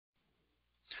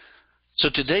So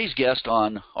today's guest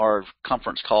on our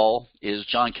conference call is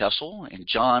John Kessel, and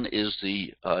John is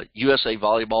the USA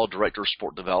Volleyball Director of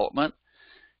Sport Development.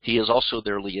 He is also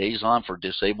their liaison for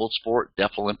disabled sport,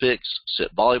 Deaflympics,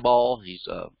 SIT Volleyball. He's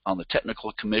on the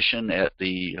technical commission at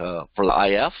for the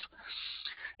IF.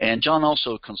 And John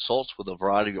also consults with a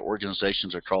variety of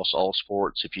organizations across all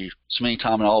sports. If you spend any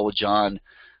time at all with John,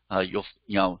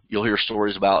 you'll hear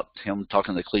stories about him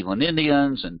talking to the Cleveland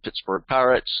Indians and Pittsburgh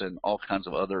Pirates and all kinds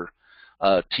of other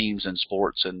teams and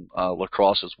sports and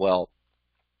lacrosse as well.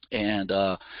 And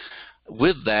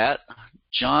with that,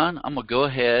 John, I'm going to go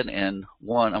ahead and I'm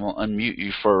going to unmute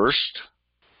you first.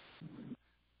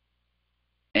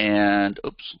 And,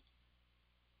 oops.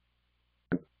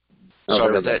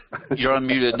 Sorry about that. You're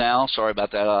unmuted now. Sorry about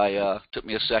that. Took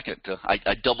me a second.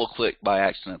 I double-clicked by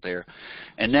accident there.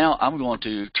 And now I'm going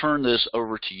to turn this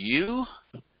over to you.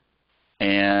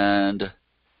 And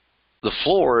the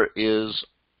floor is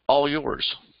all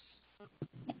yours.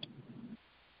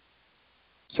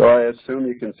 So I assume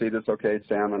you can see this okay,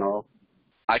 Sam, and all?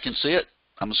 I can see it.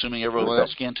 I'm assuming everyone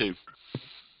else can too.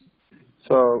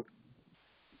 So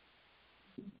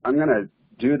I'm going to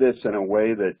do this in a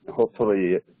way that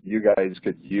hopefully you guys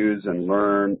could use and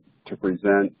learn to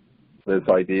present this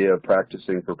idea of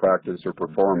practicing for practice or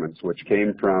performance, which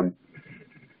came from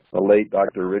the late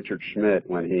Dr. Richard Schmidt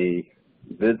when he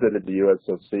visited the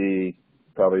USOC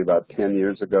probably about 10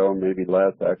 years ago, maybe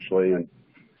less actually, and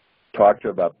talked to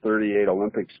about 38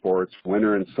 Olympic sports,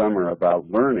 winter and summer, about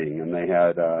learning. And they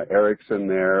had Erickson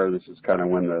there. This is kind of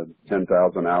when the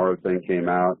 10,000 hour thing came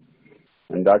out.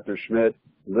 And Dr. Schmidt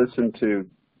listened to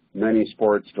many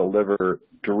sports deliver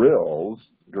drills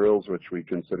which we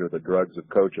consider the drugs of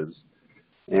coaches.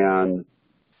 And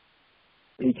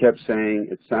he kept saying,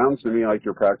 it sounds to me like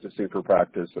you're practicing for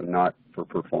practice and not for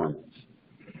performance.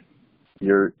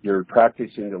 You're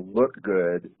practicing to look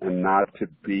good and not to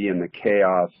be in the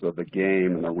chaos of the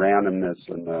game and the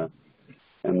randomness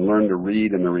and learn to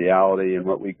read in the reality and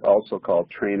what we also call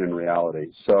train in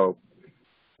reality. So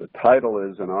the title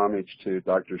is an homage to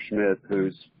Dr. Schmidt,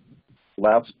 whose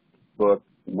last book,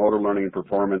 Motor Learning and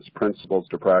Performance Principles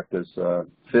to Practice,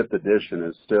 5th edition,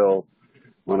 is still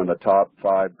one of the top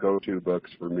 5 go-to books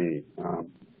for me.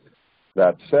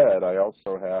 That said, I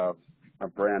also have a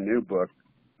brand new book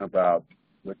about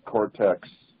the cortex,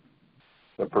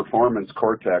 the performance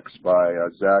cortex by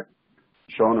Zach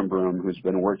Schonenbrum, who's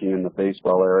been working in the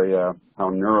baseball area,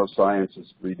 how neuroscience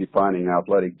is redefining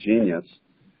athletic genius.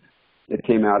 It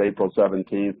came out April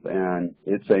 17th, and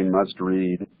it's a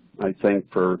must-read, I think,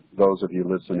 for those of you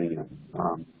listening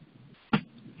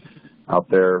out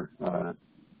there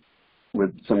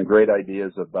with some great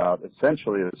ideas about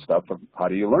essentially the stuff of how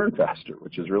do you learn faster,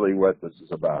 which is really what this is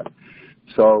about.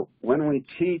 So when we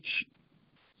teach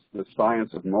the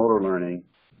science of motor learning,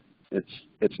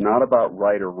 it's not about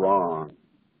right or wrong.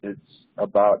 It's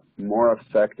about more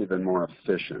effective and more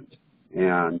efficient.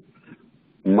 And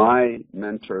my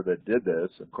mentor that did this,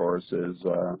 of course, is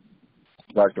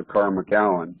Dr. Carl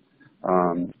McGowan,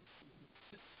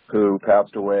 who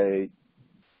passed away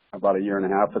about a year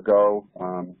and a half ago,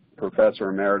 Professor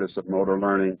Emeritus of Motor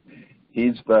Learning.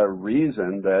 He's the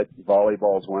reason that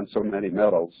volleyball's won so many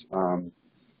medals.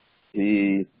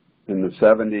 He, in the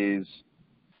 70s,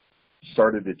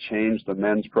 started to change the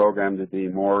men's program to be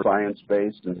more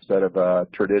science-based instead of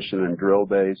tradition and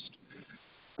drill-based.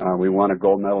 We won a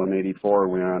gold medal in '84.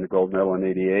 We won a gold medal in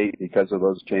 '88 because of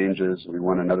those changes. We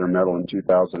won another medal in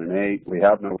 2008. We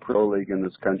have no pro league in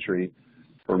this country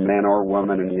for men or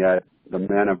women, and yet the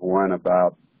men have won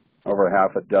about over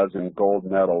half a dozen gold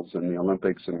medals in the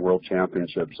Olympics and World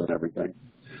Championships and everything.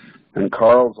 And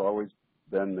Carl's always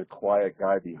been the quiet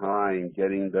guy behind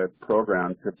getting the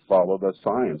program to follow the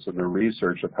science and the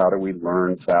research of how do we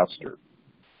learn faster.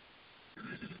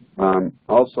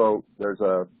 Also, there's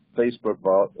a Facebook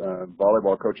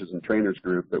volleyball coaches and trainers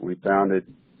group that we founded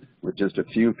with just a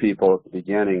few people at the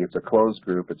beginning. It's a closed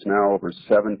group. It's now over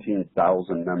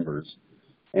 17,000 members.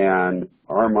 And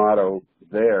our motto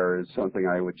there is something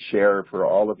I would share for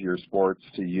all of your sports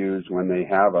to use when they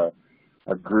have a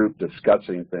group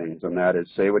discussing things, and that is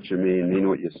say what you mean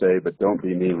what you say, but don't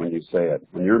be mean when you say it.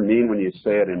 When you're mean when you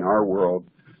say it in our world,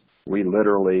 we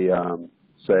literally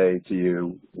say to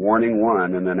you, warning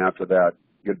 1, and then after that,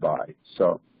 goodbye.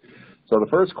 So the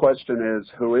first question is,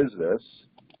 who is this?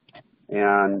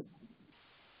 And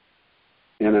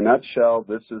in a nutshell,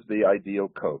 this is the ideal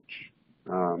coach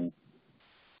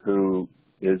who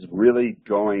is really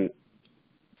going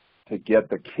to get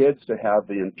the kids to have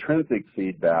the intrinsic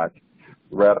feedback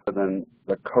rather than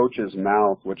the coach's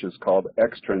mouth, which is called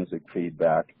extrinsic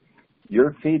feedback.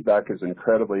 Your feedback is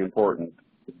incredibly important.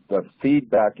 the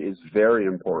feedback is very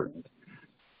important.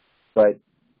 But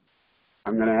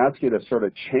I'm going to ask you to sort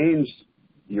of change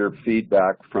your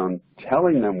feedback from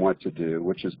telling them what to do,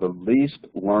 which is the least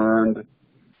learned,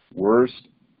 worst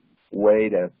way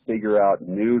to figure out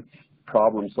new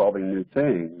problem-solving new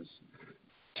things,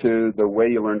 to the way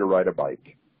you learn to ride a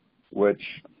bike, which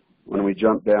when we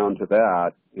jump down to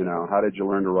that, you know, how did you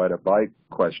learn to ride a bike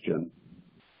question,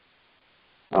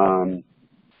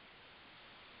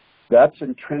 that's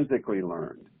intrinsically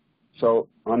learned. So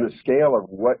on the scale of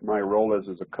what my role is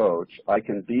as a coach, I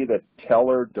can be the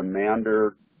teller,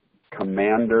 demander,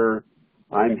 commander,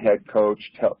 I'm head coach,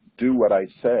 do what I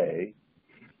say,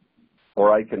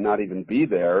 or I can not even be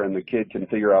there and the kid can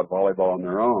figure out volleyball on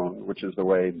their own, which is the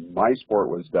way my sport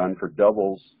was done for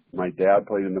doubles. My dad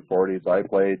played in the 40s, I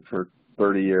played for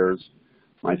 30 years,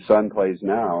 my son plays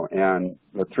now, and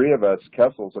the three of us,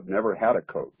 Kessels, have never had a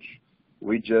coach.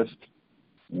 We just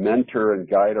mentor and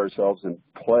guide ourselves and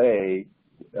play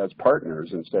as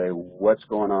partners and say, what's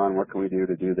going on, what can we do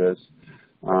to do this?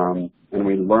 And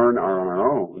we learn on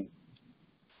our own,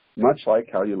 much like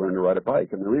how you learn to ride a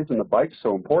bike. And the reason the bike's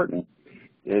so important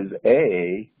is,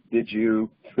 A, did your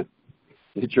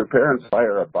parents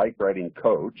hire a bike riding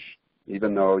coach,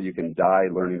 even though you can die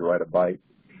learning to ride a bike?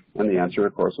 And the answer,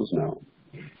 of course, was no.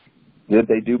 Did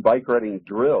they do bike riding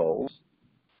drills?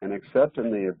 And except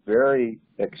in the very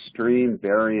extreme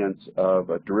variants of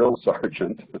a drill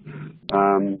sergeant,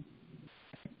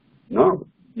 no,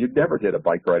 you never did a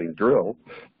bike riding drill.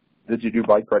 Did you do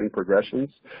bike riding progressions?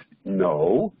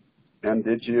 No. And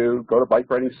did you go to bike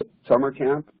riding summer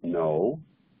camp? No.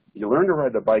 You learn to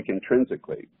ride the bike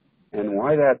intrinsically. And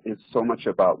why that is so much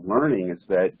about learning is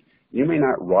that you may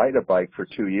not ride a bike for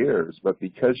 2 years, but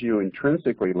because you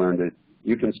intrinsically learned it,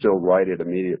 you can still ride it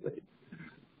immediately.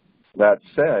 That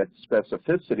said,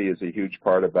 specificity is a huge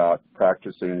part about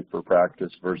practicing for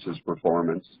practice versus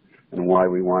performance and why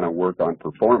we want to work on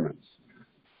performance.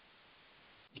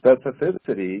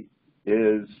 Specificity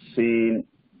is seen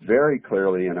very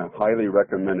clearly in a highly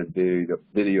recommended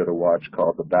video to watch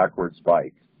called The Backwards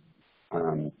Bike.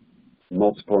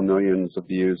 Multiple millions of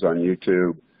views on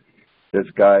YouTube. This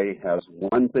guy has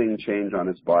one thing change on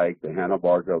his bike, the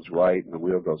handlebar goes right and the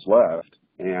wheel goes left,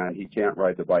 and he can't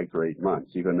ride the bike for 8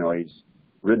 months, even though he's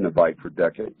ridden a bike for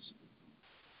decades.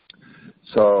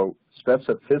 So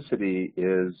specificity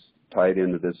is tied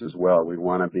into this as well. We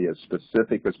want to be as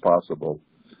specific as possible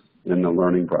in the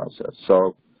learning process.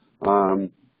 So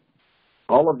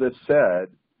all of this said,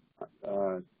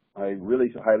 I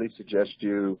really highly suggest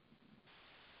you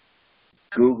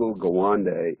Google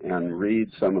Gawande and read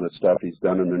some of the stuff he's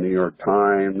done in the New York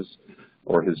Times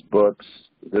or his books.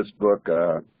 This book,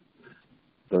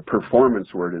 the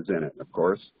performance word is in it, of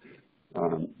course.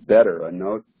 Better,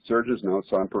 Serge's Notes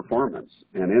on Performance.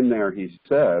 And in there he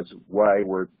says why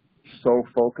we're so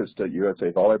focused at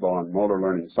USA Volleyball on motor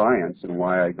learning science and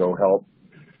why I go help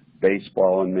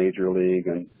baseball and Major League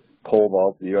and pole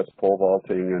vault, U.S. pole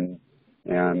vaulting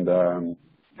and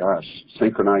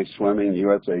synchronized swimming,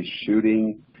 USA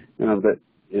shooting. You know, that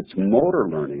it's motor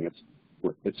learning.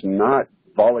 It's not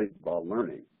volleyball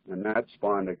learning. And that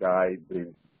spawned a guy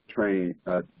named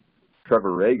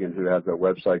Trevor Reagan, who has a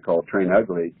website called Train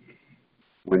Ugly.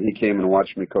 When he came and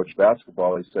watched me coach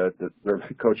basketball, he said,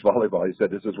 coach volleyball, he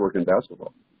said, this is working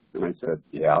basketball. And I said,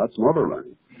 yeah, it's motor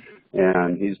learning.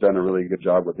 And he's done a really good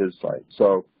job with his site.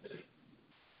 So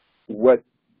what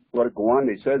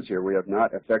Gawande says here, we have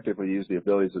not effectively used the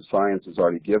abilities that science has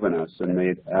already given us and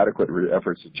made adequate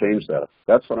efforts to change that.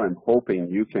 That's what I'm hoping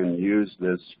you can use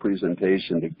this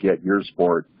presentation to get your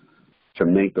sport to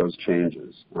make those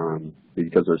changes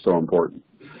because they're so important.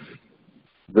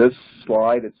 This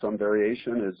slide, at some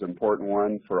variation, is an important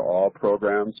one for all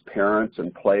programs, parents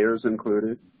and players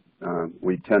included.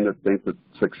 We tend to think that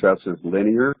success is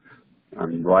linear.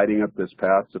 I'm riding up this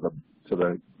path to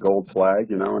the gold flag,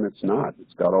 you know, and it's not.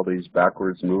 It's got all these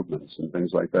backwards movements and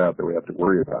things like that we have to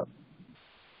worry about.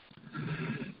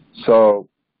 So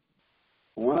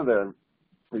one of the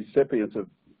recipients of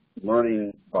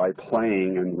learning by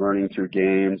playing and learning through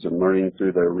games and learning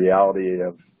through the reality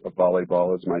of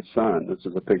volleyball is my son. This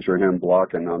is a picture of him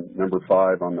blocking on number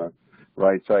 5 on the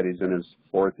right side. He's in his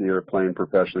 4th year playing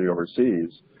professionally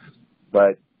overseas.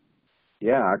 But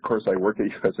yeah, of course, I work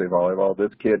at USA Volleyball. This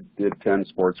kid did 10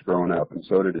 sports growing up, and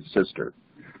so did his sister.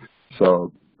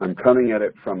 So I'm coming at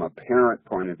it from a parent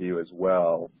point of view as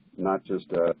well, not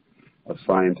just a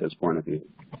scientist point of view.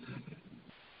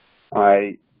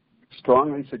 I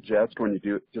strongly suggest when you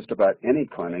do just about any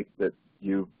clinic that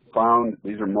you found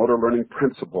these are motor learning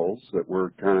principles that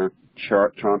we're kind of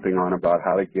chomping on about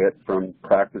how to get from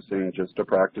practicing just to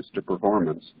practice to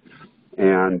performance.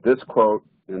 And this quote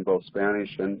in both Spanish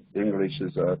and English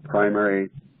is a primary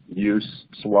use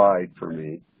slide for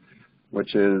me,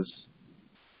 which is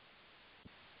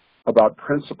about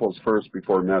principles first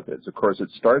before methods. Of course, it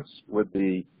starts with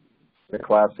the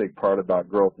classic part about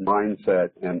growth mindset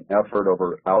and effort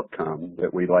over outcome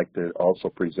that we like to also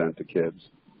present to kids.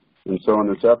 And so in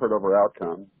this effort over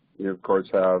outcome, you of course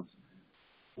have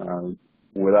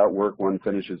without work one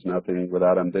finishes nothing,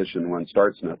 without ambition one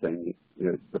starts nothing.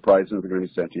 The prizes are going to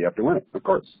be sent to you, you have to win it, of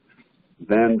course.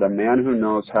 Then the man who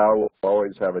knows how will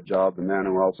always have a job, the man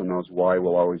who also knows why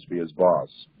will always be his boss.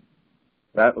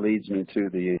 That leads me to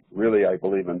the really, I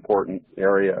believe, important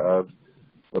area of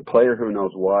the player who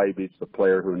knows why beats the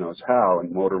player who knows how.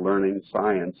 In motor learning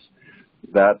science,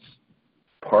 that's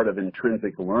part of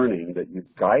intrinsic learning, that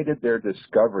you've guided their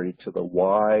discovery to the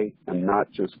why and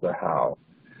not just the how.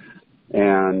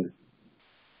 And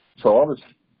so all this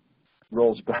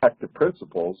rolls back to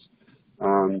principles.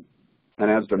 And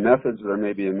as to methods, there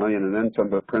may be a million and then some,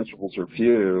 but principles are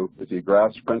few. If you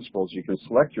grasp principles, you can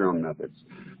select your own methods.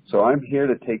 So I'm here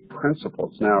to take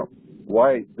principles. Now,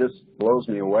 why this blows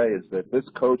me away is that this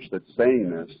coach that's saying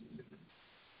this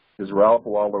is Ralph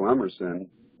Waldo Emerson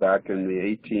back in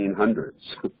the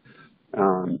 1800s.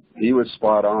 He was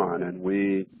spot on, and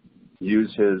we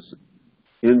use his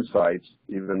insights,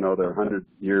 even though they're 100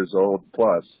 years old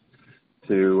plus,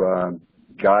 to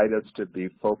guide us to be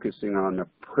focusing on the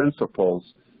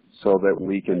principles so that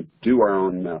we can do our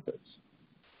own methods.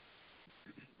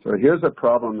 So here's a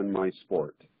problem in my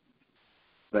sport.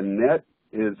 The net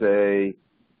is a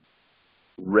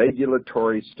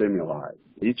regulatory stimuli.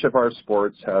 Each of our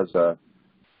sports has a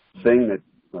thing that,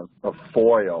 a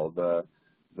foil, the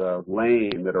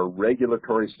lane, that are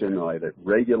regulatory stimuli that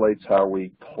regulates how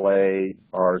we play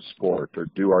our sport or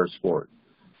do our sport.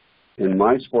 In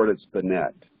my sport, it's the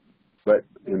net. But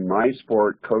in my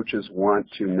sport, coaches want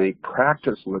to make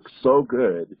practice look so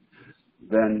good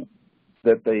then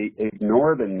that they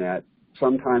ignore the net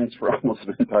sometimes for almost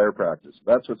an entire practice.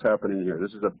 That's what's happening here.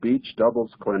 This is a beach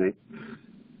doubles clinic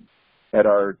at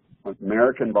our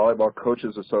American Volleyball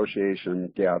Coaches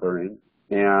Association gathering,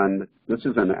 and this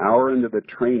is an hour into the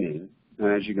training,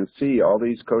 and as you can see, all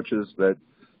these coaches that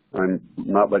I'm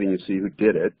not letting you see who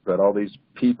did it, but all these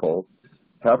people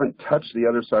haven't touched the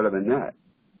other side of the net,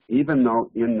 even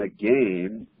though in the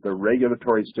game, the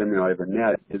regulatory stimuli of the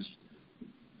net is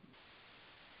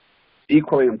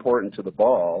equally important to the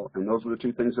ball, and those are the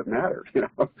two things that matter. You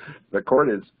know, the court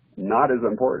is not as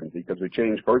important because we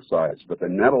change court size, but the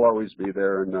net will always be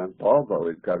there, and the ball's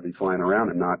always got to be flying around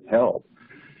and not held.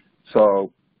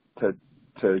 So to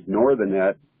ignore the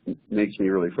net makes me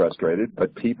really frustrated,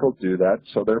 but people do that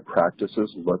so their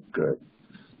practices look good.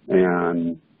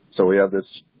 And so we have this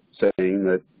saying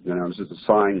that, you know, this is a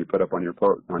sign you put up on your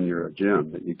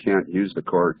gym that you can't use the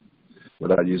court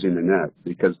without using the net,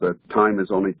 because the time is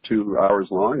only 2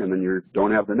 hours long and then you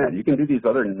don't have the net. You can do these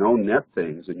other no net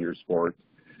things in your sport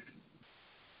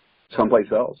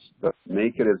someplace else, but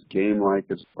make it as game-like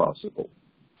as possible.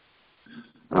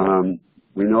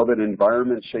 We know that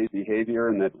environment shapes behavior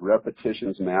and that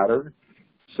repetitions matter.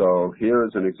 So here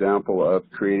is an example of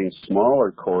creating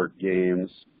smaller court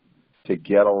games to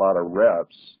get a lot of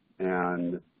reps,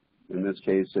 and in this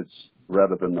case it's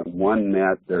rather than the one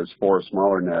net, there's 4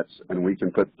 smaller nets, and we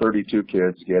can put 32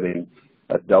 kids getting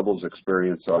a doubles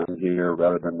experience on here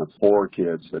rather than the 4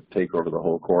 kids that take over the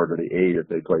whole court, or the 8 if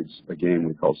they play a game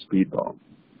we call speedball.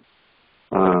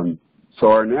 So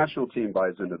our national team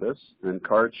buys into this, and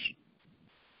Karch,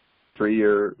 3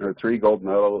 gold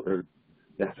medals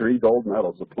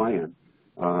of playing,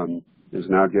 is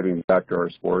now giving back to our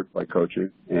sport by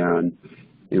coaching, and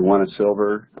he won a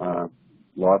silver.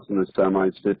 Lost in the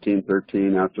semis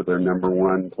 15-13 after their number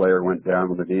 1 player went down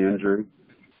with a knee injury.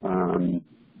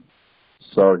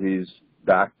 So he's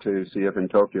back to see if in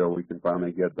Tokyo we can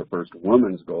finally get the first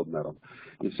women's gold medal.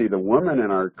 You see, the women in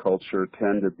our culture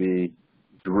tend to be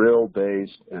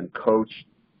drill-based and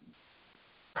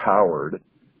coach-powered,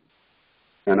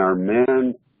 and our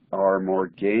men are more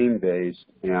game-based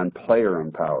and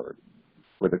player-empowered,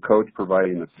 with the coach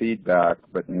providing the feedback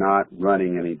but not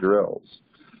running any drills.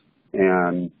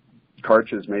 And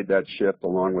Karch has made that shift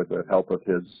along with the help of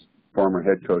his former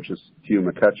head coach, Hugh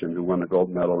McCutcheon, who won the gold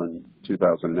medal in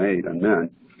 2008 and then,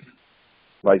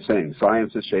 by saying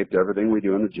science has shaped everything we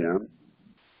do in the gym.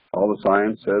 All the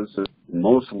science says that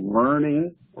most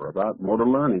learning, or about motor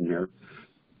learning here,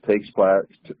 takes place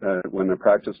when the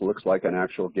practice looks like an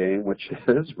actual game, which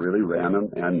is really random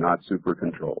and not super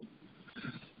controlled.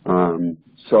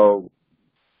 So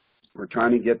we're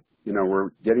trying to get, we're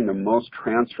getting the most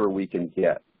transfer we can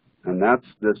get. And that's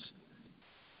this,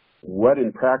 what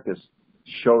in practice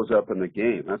shows up in the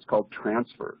game. That's called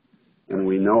transfer. And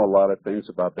we know a lot of things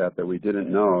about that we didn't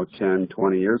know 10,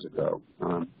 20 years ago.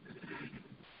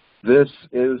 This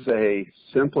is a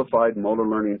simplified motor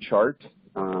learning chart.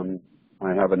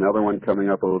 I have another one coming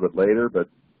up a little bit later, but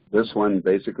this one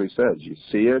basically says you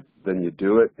see it, then you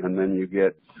do it, and then you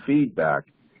get feedback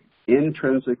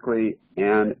intrinsically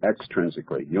and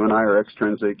extrinsically. You and I are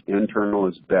extrinsic. Internal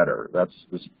is better. That's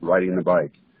just riding the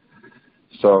bike.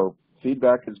 So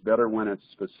feedback is better when it's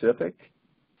specific.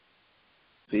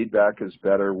 Feedback is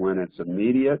better when it's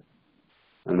immediate.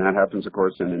 And that happens, of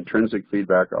course, in intrinsic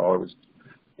feedback always.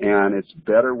 And it's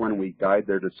better when we guide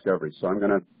their discovery. So I'm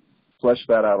going to flesh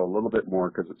that out a little bit more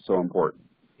because it's so important.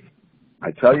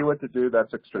 I tell you what to do,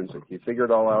 that's extrinsic. You figure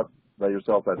it all out by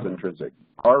yourself, that's intrinsic.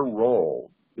 Our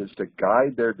role is to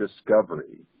guide their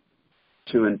discovery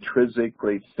to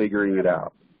intrinsically figuring it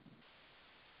out.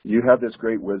 You have this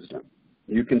great wisdom.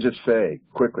 You can just say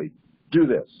quickly, do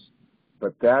this.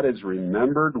 But that is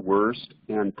remembered worst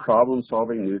and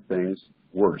problem-solving new things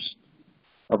worst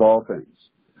of all things.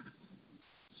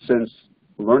 Since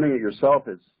learning it yourself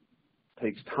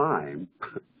takes time,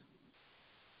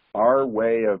 our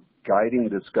way of guiding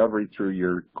discovery through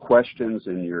your questions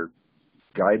and your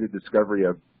guided discovery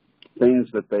of things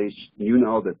that you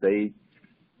know that they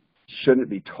shouldn't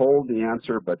be told the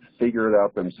answer but figure it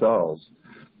out themselves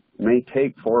may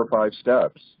take 4 or 5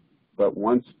 steps, but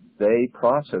once they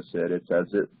process it,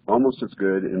 it's almost as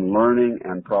good in learning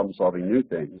and problem solving new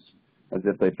things as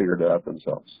if they figured it out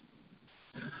themselves.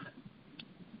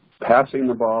 Passing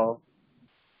the ball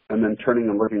and then turning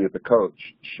and looking at the coach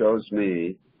shows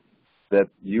me that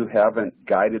you haven't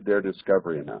guided their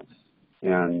discovery enough.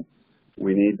 And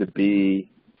we need to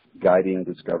be guiding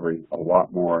discovery a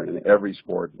lot more in every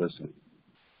sport listening.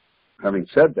 Having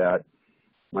said that,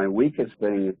 my weakest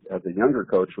thing as a younger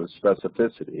coach was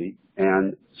specificity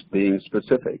and being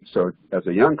specific. So as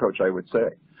a young coach, I would say,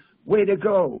 way to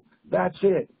go, that's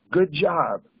it, good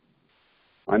job.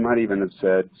 I might even have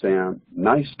said, Sam,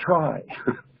 nice try.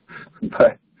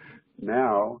 But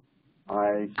now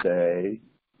I say,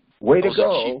 way to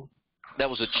go. That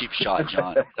was a cheap shot,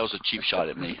 John. That was a cheap shot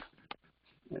at me.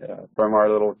 Yeah, from our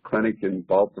little clinic in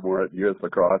Baltimore at US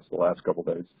Lacrosse the last couple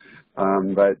of days.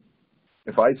 But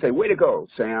if I say, way to go,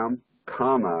 Sam,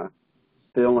 comma,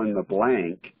 fill in the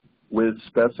blank with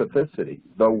specificity,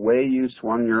 the way you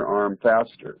swung your arm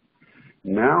faster.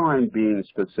 Now I'm being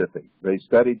specific. They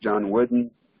studied John Wooden,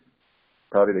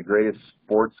 probably the greatest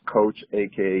sports coach,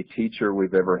 a.k.a. teacher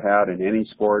we've ever had in any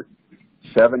sport.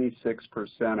 76%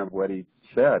 of what he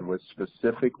said was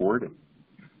specific wording.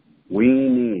 We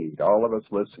need, all of us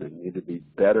listening, need to be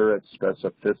better at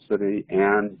specificity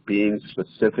and being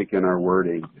specific in our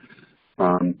wording.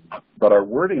 But our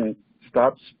wording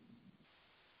stops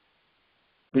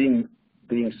being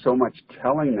so much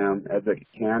telling them as it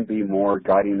can be more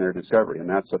guiding their discovery, and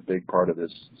that's a big part of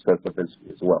this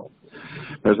specificity as well.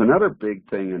 There's another big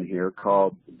thing in here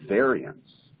called variance,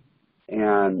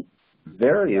 and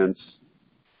variance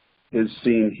is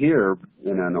seen here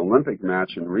in an Olympic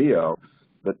match in Rio.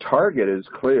 The target is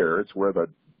clear. It's where the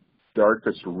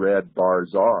darkest red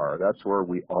bars are. That's where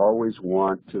we always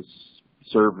want to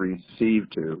serve receive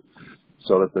to,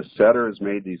 so that the setter has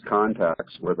made these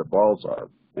contacts where the balls are.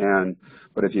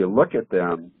 But if you look at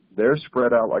them, they're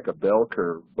spread out like a bell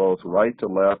curve, both right to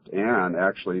left and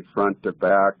actually front to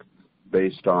back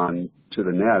based on to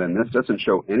the net. And this doesn't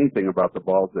show anything about the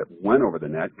balls that went over the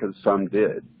net, because some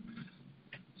did.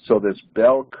 So this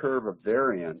bell curve of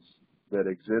variance that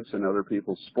exists in other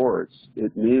people's sports,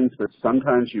 it means that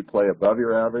sometimes you play above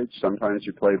your average, sometimes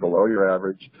you play below your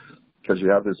average, because you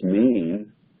have this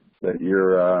mean that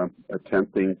you're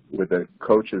attempting with the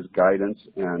coach's guidance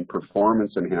and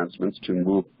performance enhancements to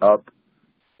move up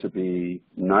to be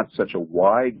not such a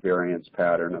wide variance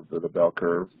pattern of the bell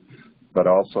curve, but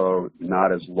also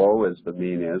not as low as the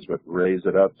mean is, but raise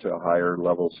it up to a higher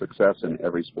level of success in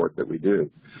every sport that we do.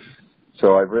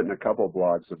 So I've written a couple of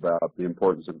blogs about the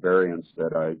importance of variance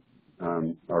that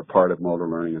are part of motor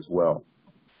learning as well.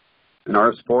 In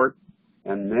our sport,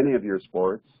 and many of your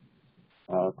sports,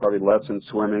 probably less in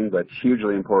swimming, but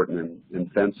hugely important in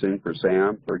fencing for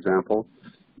Sam, for example,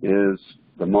 is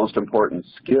the most important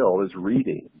skill is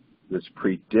reading. This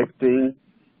predicting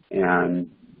and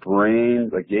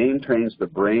the game trains the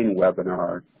brain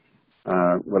webinar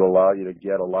would allow you to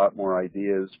get a lot more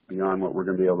ideas beyond what we're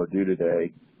going to be able to do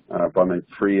today up on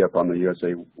the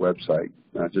USA website.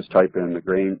 Just type in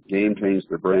the game trains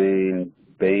the brain,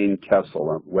 Bain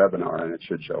Kessel webinar, and it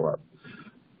should show up.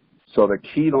 So the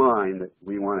key line that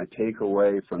we want to take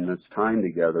away from this time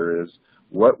together is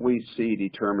what we see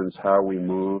determines how we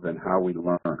move and how we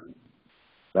learn.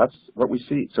 That's what we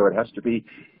see. So it has to be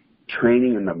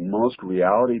training in the most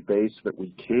reality-based that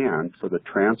we can for the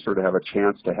transfer to have a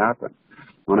chance to happen.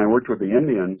 When I worked with the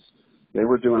Indians, they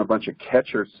were doing a bunch of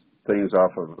catcher things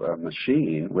off of a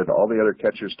machine with all the other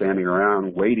catchers standing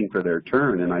around waiting for their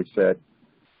turn. And I said,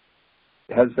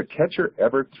 has the catcher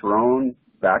ever thrown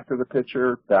back to the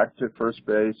pitcher, back to first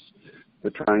base to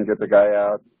try and get the guy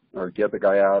out, or get the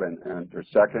guy out and for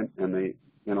second? And they,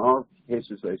 in all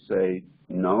cases, they say,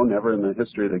 no, never in the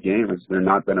history of the game has there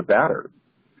not been a batter.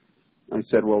 I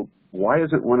said, well, why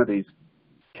isn't one of these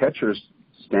catchers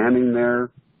standing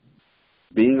there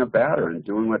being a batter and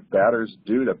doing what batters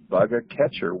do to bug a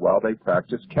catcher while they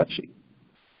practice catching?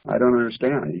 I don't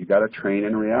understand. You got to train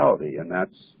in reality, and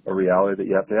that's a reality that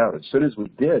you have to have. As soon as we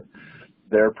did,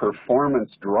 their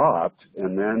performance dropped,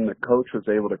 and then the coach was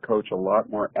able to coach a lot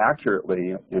more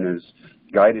accurately in his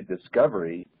guided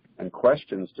discovery and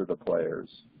questions to the players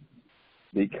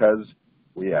because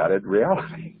we added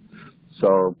reality.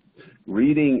 So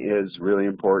reading is really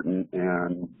important,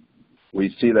 and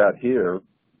we see that here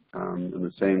in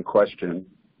the same question.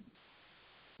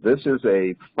 This is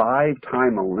a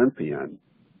 5-time Olympian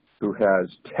who has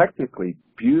technically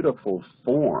beautiful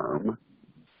form.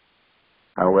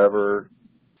 However,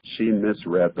 she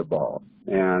misread the ball,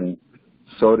 and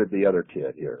so did the other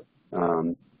kid here.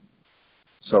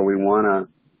 So we want to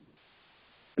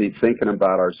be thinking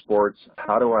about our sports.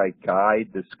 How do I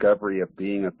guide discovery of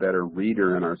being a better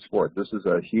reader in our sport? This is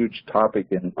a huge topic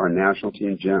in our national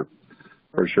team gym,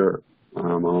 for sure,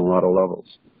 on a lot of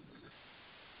levels.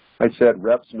 I said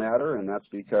reps matter, and that's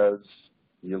because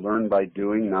you learn by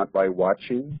doing, not by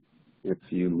watching. If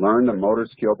you learn the motor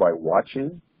skill by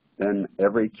watching, then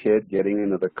every kid getting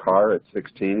into the car at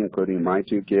 16, including my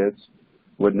 2 kids,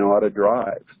 would know how to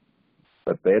drive.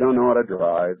 But they don't know how to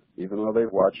drive, even though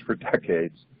they've watched for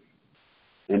decades,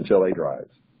 until they drive.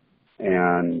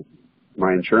 And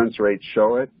my insurance rates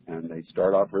show it, and they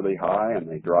start off really high, and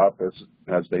they drop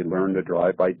as they learn to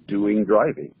drive by doing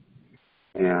driving.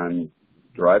 And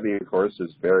driving, of course,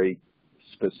 is very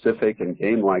specific and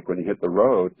game-like when you hit the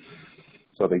road.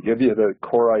 So they give you the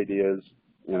core ideas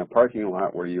in a parking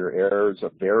lot where your errors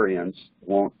of variance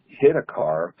won't hit a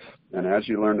car. And as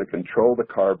you learn to control the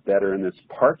car better in this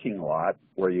parking lot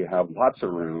where you have lots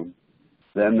of room,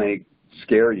 then they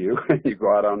scare you and you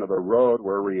go out onto the road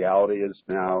where reality is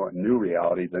now a new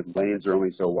reality. The lanes are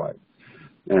only so wide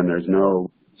and there's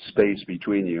no space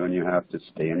between you, and you have to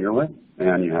stay in your lane,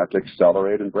 and you have to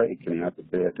accelerate and brake, and you have to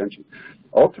pay attention.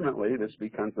 Ultimately, this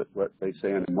becomes what they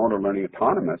say in motor learning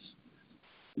autonomous.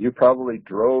 You probably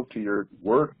drove to your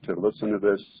work to listen to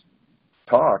this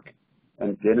talk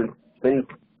and didn't think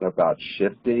about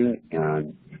shifting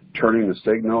and turning the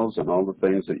signals and all the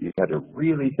things that you had to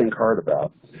really think hard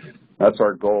about. That's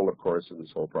our goal, of course, in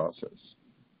this whole process,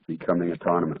 becoming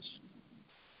autonomous.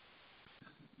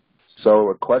 So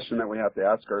a question that we have to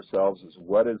ask ourselves is,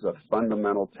 what is a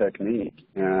fundamental technique?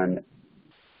 And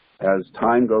as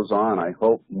time goes on, I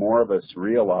hope more of us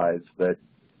realize that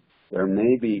there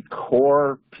may be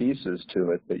core pieces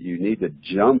to it that you need to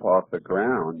jump off the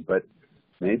ground, but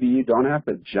maybe you don't have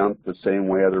to jump the same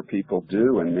way other people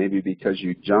do, and maybe because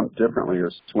you jump differently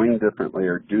or swing differently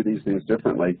or do these things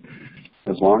differently,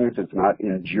 as long as it's not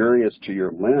injurious to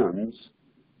your limbs,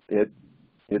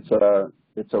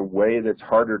 it's a way that's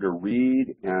harder to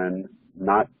read and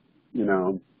not,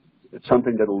 it's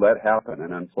something to let happen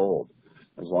and unfold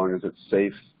as long as it's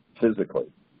safe physically.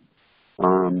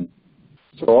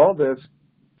 So all this,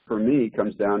 for me,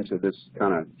 comes down to this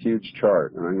kind of huge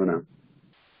chart. And I'm going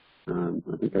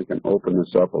to, I think I can open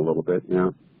this up a little bit, yeah.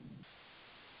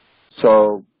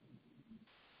 So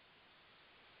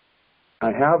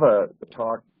I have a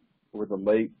talk with the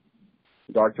late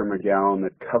Dr. McGowan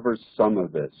that covers some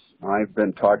of this. I've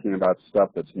been talking about stuff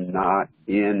that's not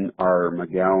in our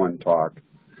McGowan talk.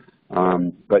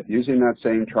 But using that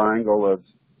same triangle of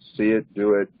see it,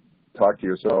 do it, talk to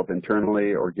yourself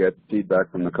internally, or get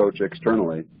feedback from the coach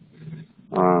externally,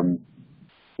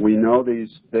 we know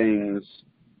these things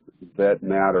that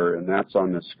matter, and that's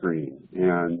on the screen.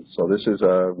 And so this is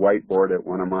a whiteboard at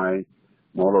one of my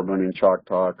motor learning chalk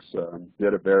talks.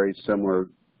 Did a very similar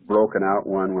broken out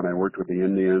one when I worked with the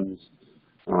Indians.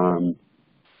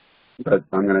 But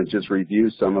I'm going to just review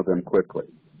some of them quickly.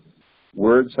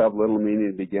 Words have little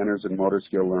meaning to beginners in motor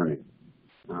skill learning.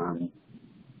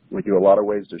 We do a lot of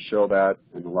ways to show that,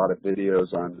 and a lot of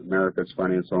videos on America's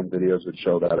Funniest Home Videos would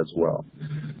show that as well.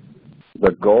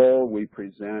 The goal we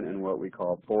present in what we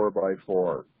call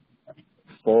 4x4.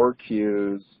 4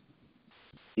 cues,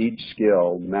 each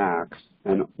skill max,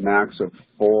 and max of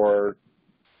 4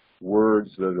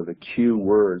 words that are the cue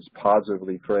words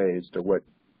positively phrased to what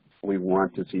we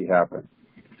want to see happen.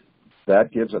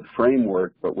 That gives a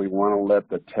framework, but we want to let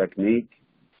the technique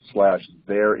 /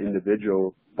 their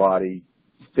individual body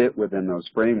fit within those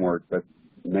frameworks, but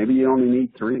maybe you only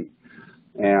need 3.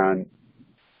 And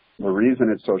the reason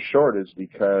it's so short is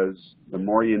because the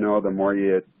more you know, the more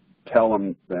you tell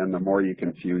them, then the more you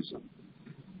confuse them.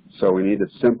 So we need to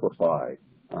simplify.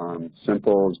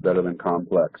 Simple is better than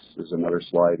complex. There's another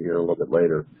slide here a little bit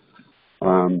later.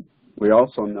 We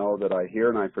also know that I hear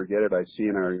and I forget it, I see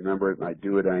and I remember it, and I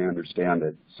do it and I understand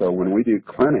it. So when we do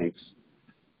clinics,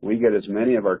 we get as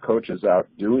many of our coaches out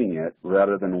doing it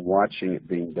rather than watching it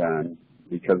being done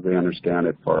because they understand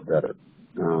it far better.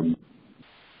 And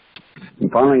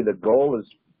finally, the goal is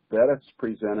that it's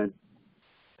presented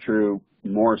through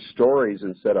more stories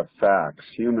instead of facts.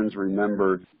 Humans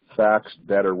remember facts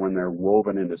better when they're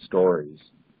woven into stories.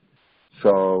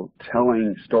 So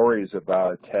telling stories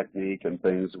about a technique and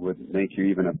things would make you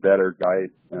even a better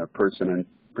person in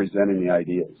presenting the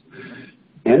ideas.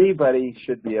 Anybody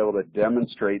should be able to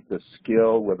demonstrate the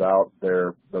skill without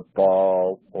the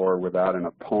ball or without an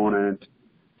opponent,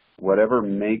 whatever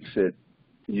makes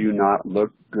you not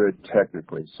look good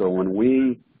technically. So when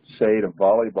we say to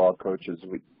volleyball coaches,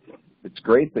 it's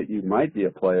great that you might be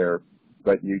a player,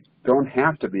 but you don't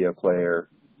have to be a player.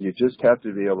 You just have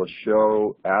to be able to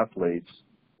show athletes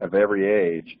of every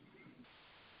age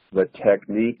the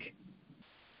technique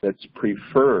that's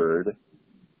preferred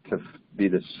to be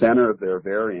the center of their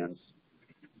variance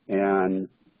and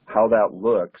how that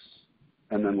looks,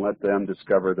 and then let them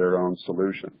discover their own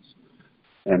solutions.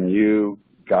 And you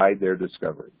guide their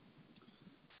discovery.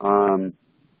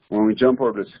 When we jump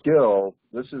over to skill,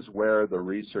 this is where the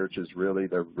research is really,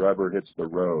 the rubber hits the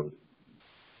road.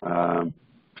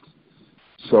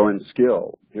 So in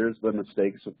skill, here's the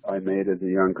mistakes I made as a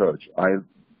young coach. I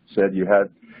said I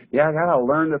got to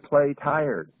learn to play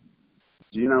tired.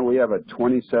 Do you know we have a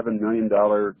 $27 million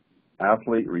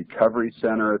athlete recovery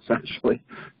center, essentially,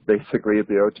 basically at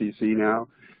the OTC now,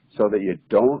 so that you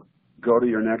don't go to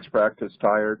your next practice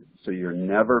tired, so you're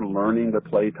never learning to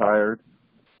play tired.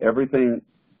 Everything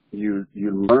you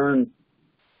learn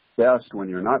best when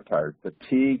you're not tired.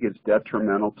 Fatigue is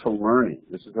detrimental to learning.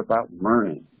 This is about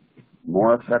learning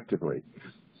more effectively.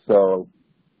 So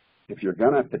if you're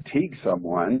going to fatigue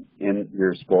someone in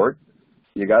your sport,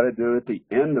 you got to do it at the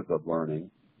end of the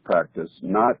learning practice,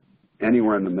 not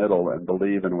anywhere in the middle, and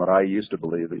believe in what I used to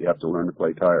believe, that you have to learn to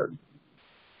play tired.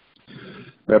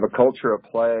 We have a culture of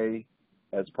play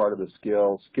as part of the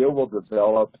skill. Skill will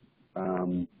develop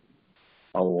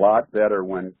a lot better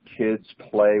when kids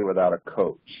play without a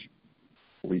coach.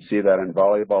 We see that in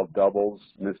volleyball doubles.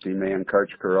 Misty May and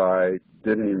Karch Karai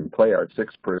didn't even play our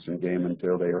 6-person game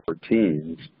until they were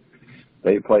teens.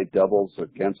 They played doubles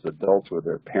against adults with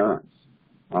their parents.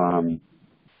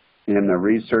 In the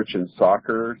research in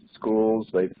soccer schools,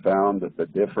 they found that the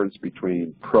difference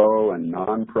between pro and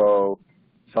non-pro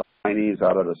signees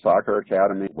out of the soccer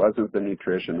academy wasn't the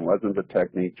nutrition, wasn't the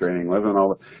technique training, wasn't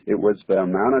all. It was the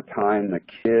amount of time the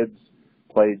kids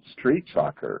played street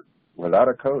soccer without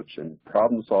a coach and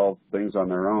problem-solve things on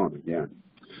their own again.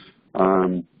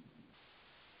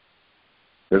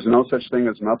 There's no such thing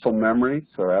as muscle memory,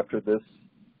 so after this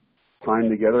time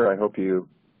together, I hope you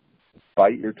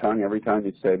bite your tongue every time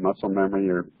you say muscle memory.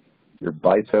 Your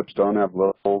biceps don't have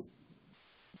little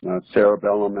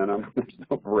cerebellum in them. There's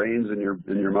no brains in your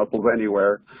muscles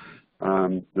anywhere.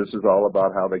 This is all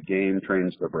about how the game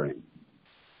trains the brain.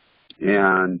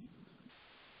 And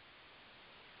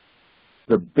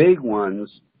the big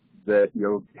ones that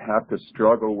you'll have to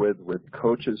struggle with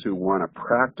coaches who want to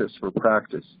practice for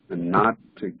practice and not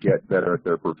to get better at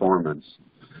their performance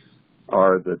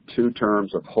are the 2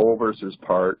 terms of whole versus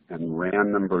part and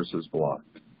random versus blocked.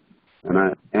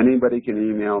 And anybody can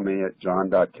email me at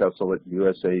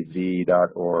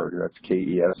john.kessel@usav.org. That's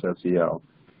Kessel.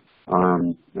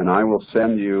 And I will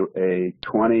send you a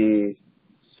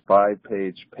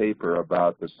 25-page paper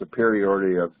about the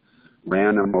superiority of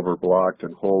random over blocked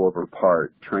and whole over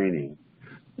part training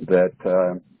that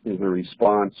is a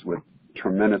response with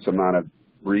tremendous amount of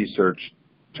research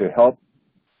to help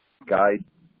guide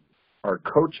our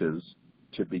coaches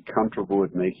to be comfortable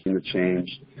with making the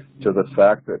change to the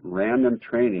fact that random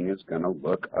training is going to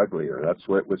look uglier. That's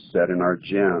what was said in our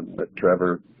gym that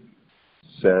Trevor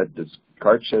said, does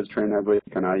Karch says train ugly?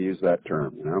 Can I use that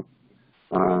term? You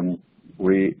know,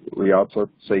 we also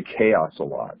say chaos a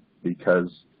lot because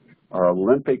our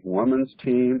Olympic women's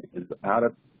team is out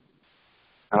of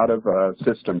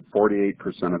system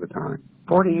 48% of the time.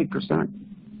 48%.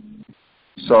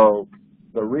 So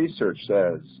the research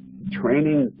says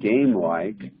training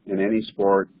game-like in any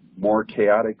sport more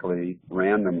chaotically,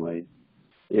 randomly,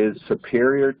 is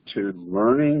superior to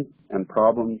learning and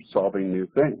problem-solving new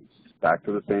things. Back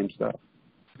to the same stuff.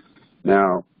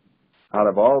 Now, out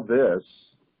of all this,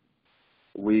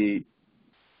 we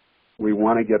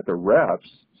want to get the reps,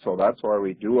 so that's why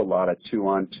we do a lot of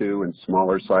 2-on-2 and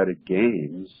smaller-sided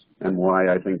games, and why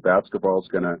I think basketball is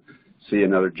going to see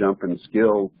another jump in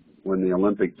skill when the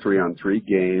Olympic 3-on-3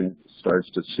 game starts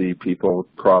to see people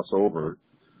cross over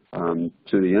to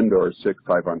the indoor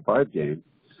 5-on-5 game.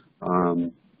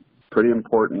 Pretty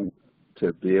important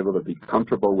to be able to be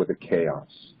comfortable with the chaos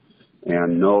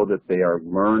and know that they are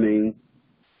learning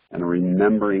and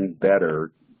remembering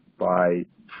better by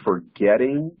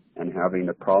forgetting and having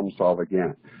to problem solve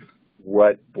again.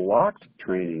 What blocked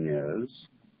training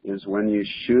is when you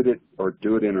shoot it or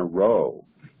do it in a row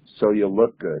so you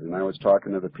look good. And I was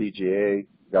talking to the PGA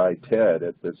guy, Ted,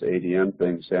 at this ADM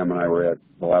thing Sam and I were at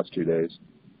the last 2 days.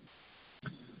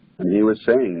 And he was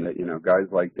saying that, you know, guys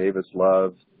like Davis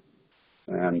Love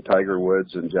and Tiger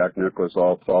Woods and Jack Nicklaus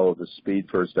all follow the speed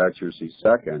first, accuracy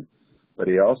second. But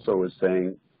he also was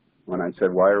saying, when I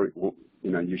said, why are we,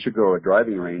 you know, you should go to a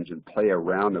driving range and play a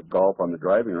round of golf on the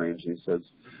driving range. And he says,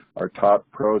 our top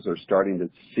pros are starting to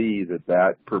see that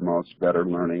that promotes better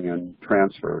learning and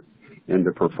transfer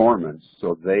into performance.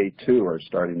 So they, too, are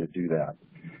starting to do that.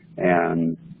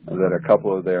 And that a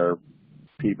couple of their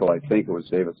people, I think it was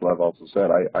Davis Love, also said,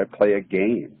 I play a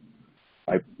game.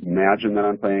 I imagine that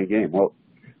I'm playing a game. Well,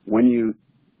 when you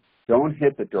don't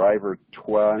hit the driver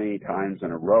 20 times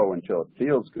in a row until it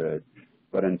feels good,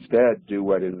 but instead do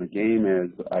what in the game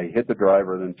is, I hit the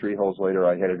driver, then 3 holes later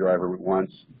I hit a driver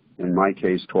once, in my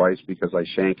case twice because I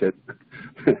shank it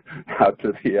out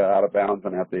to the out of bounds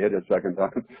and have to hit it a second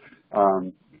time.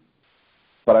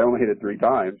 But I only hit it 3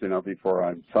 times, you know, before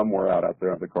I'm somewhere out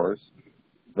there on the course.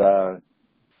 That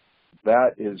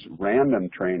is random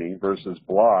training versus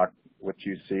block, which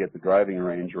you see at the driving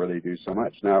range where they do so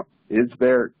much. Now, is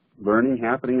there learning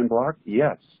happening in block?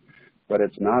 Yes, but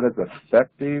it's not as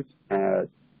effective at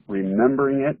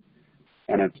remembering it,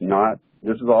 and it's not,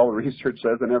 this is all the research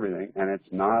says and everything, and it's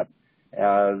not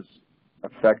as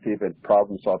effective at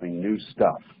problem-solving new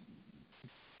stuff.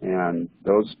 And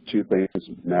those 2 things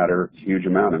matter a huge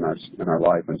amount in our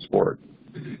life and sport.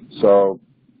 So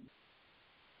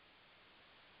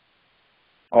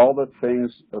all the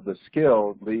things of the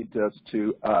skill lead us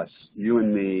to us, you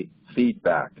and me,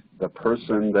 feedback, the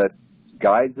person that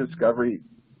guides discovery,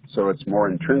 so it's more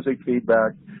intrinsic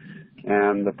feedback,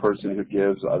 and the person who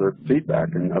gives other feedback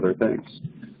and other things.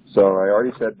 So I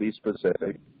already said be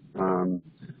specific.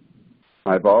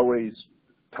 I've always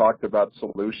talked about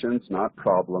solutions, not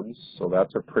problems, so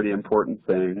that's a pretty important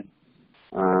thing.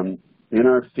 In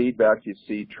our feedback, you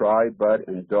see try, but,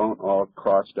 and don't all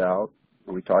crossed out.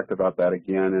 And we talked about that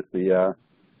again at the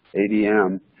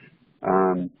ADM.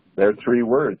 There are 3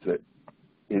 words that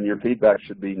in your feedback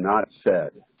should be not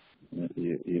said.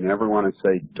 You never want to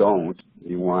say don't.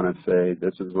 You want to say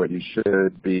this is what you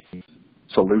should be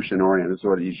solution-oriented. This is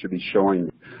what you should be showing.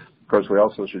 Of course, we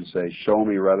also should say show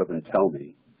me rather than tell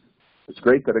me. It's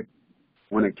great that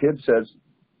when a kid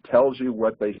tells you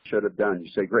what they should have done, you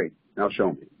say, great, now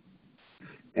show me.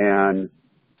 And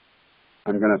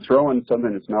I'm going to throw in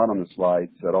something that's not on the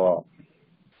slides at all.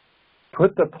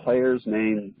 Put the player's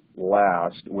name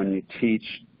last when you teach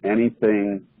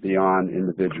anything beyond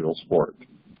individual sport.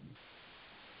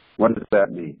 What does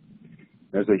that mean?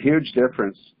 There's a huge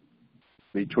difference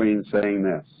between saying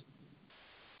this.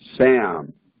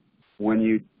 Sam, when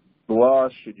you blah,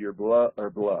 should you blah or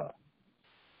blah?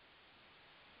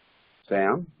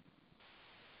 Sam?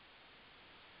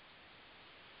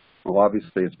 Well,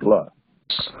 obviously it's blah.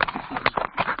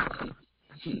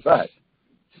 But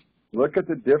look at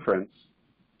the difference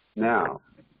now.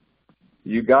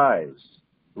 You guys,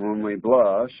 when we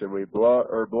blah, should we blah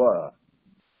or blah?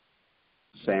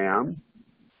 Sam?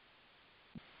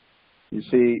 You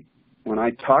see, when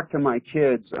I talk to my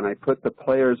kids and I put the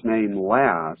player's name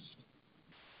last,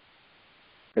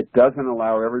 it doesn't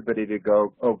allow everybody to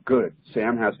go, oh, good,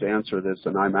 Sam has to answer this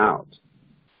and I'm out.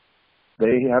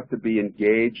 They have to be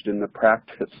engaged in the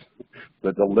practice,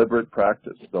 the deliberate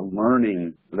practice, the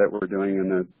learning that we're doing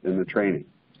in the training.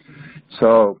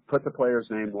 So put the player's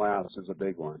name last is a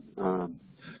big one.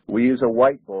 We use a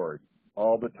whiteboard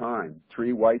all the time,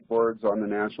 3 whiteboards on the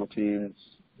national team's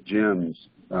gyms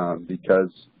because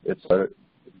it's a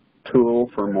tool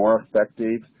for more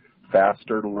effective,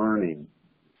 faster learning.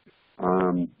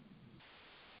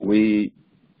 We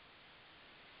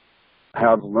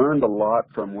have learned a lot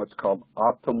from what's called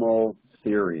optimal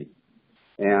theory.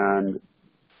 And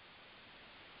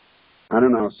I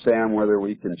don't know, Sam, whether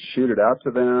we can shoot it out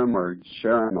to them or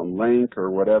share on a link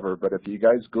or whatever, but if you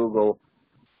guys Google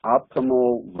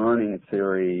optimal learning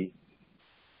theory,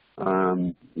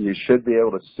 you should be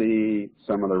able to see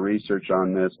some of the research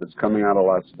on this that's coming out of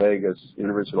Las Vegas,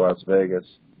 University of Las Vegas.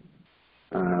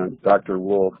 Dr.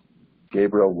 Wolf,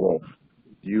 Gabriel Wolf,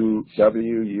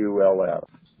 W-U-L-F.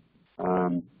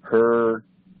 Her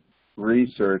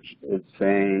research is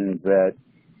saying that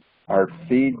our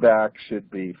feedback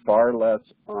should be far less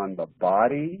on the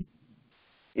body,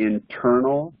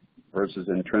 internal versus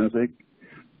intrinsic,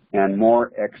 and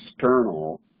more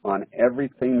external on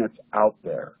everything that's out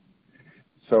there.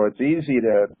 So it's easy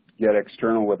to get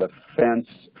external with a fence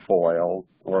foil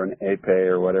or an épée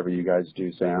or whatever you guys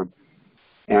do, Sam,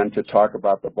 and to talk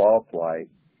about the ball flight.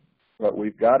 But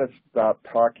we've got to stop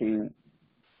talking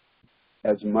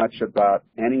as much about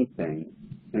anything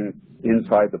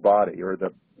inside the body, or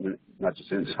not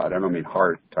just inside, I don't mean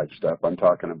heart type stuff. I'm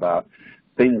talking about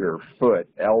finger, foot,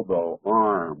 elbow,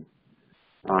 arm.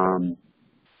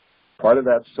 Part of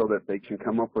that's so that they can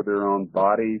come up with their own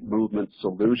body movement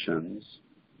solutions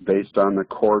based on the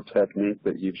core technique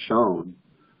that you've shown.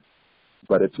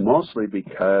 But it's mostly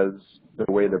because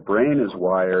the way the brain is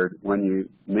wired, when you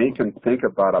make them think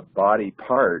about a body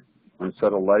part,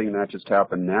 instead of letting that just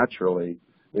happen naturally,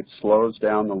 it slows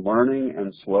down the learning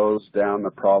and slows down the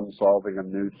problem solving of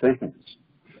new things.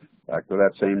 Back to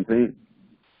that same thing.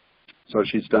 So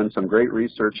she's done some great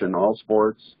research in all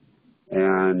sports,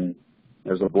 and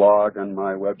there's a blog on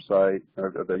my website,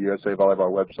 the USA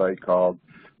Volleyball website, called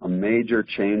A Major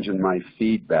Change in My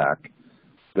Feedback,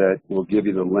 that will give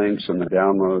you the links and the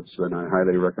downloads, and I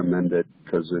highly recommend it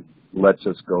because it lets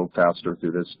us go faster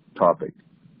through this topic.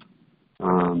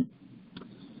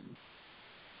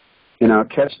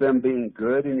 Catch them being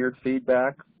good in your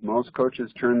feedback. Most coaches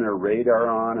turn their radar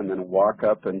on and then walk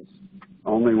up, and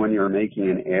only when you're making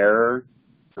an error.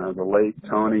 The late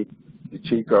Tony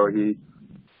DiCicco, he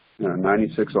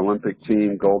 96 Olympic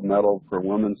team, gold medal for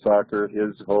women's soccer.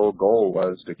 His whole goal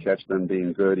was to catch them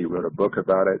being good. He wrote a book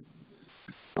about it.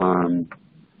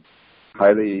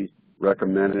 Highly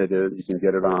recommended it. You can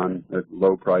get it on at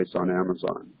low price on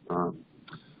Amazon.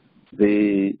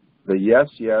 The yes,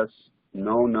 yes,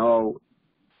 no, no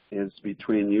is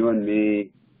between you and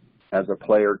me as a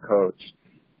player coach.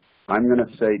 I'm going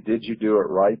to say, did you do it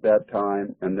right that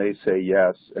time? And they say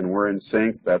yes, and we're in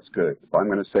sync, that's good. If I'm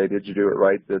going to say, did you do it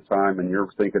right this time? And you're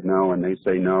thinking no, and they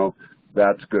say no,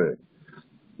 that's good.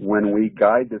 When we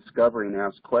guide discovery and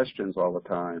ask questions all the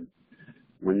time,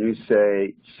 when you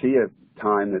say, see a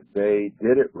time that they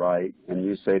did it right, and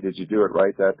you say, did you do it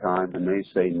right that time? And they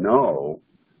say no,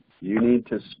 you need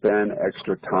to spend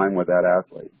extra time with that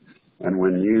athlete. And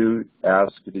when you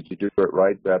ask, did you do it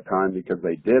right that time because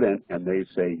they didn't, and they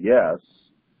say yes,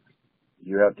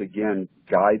 you have to, again,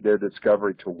 guide their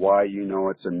discovery to why you know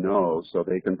it's a no so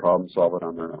they can problem solve it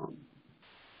on their own.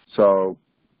 So,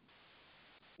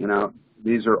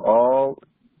 these are all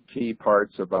key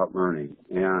parts about learning.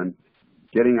 And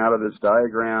getting out of this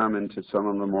diagram into some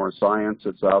of the more science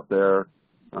that's out there,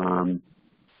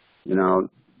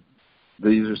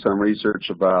 these are some research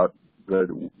about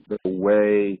the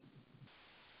way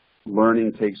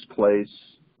learning takes place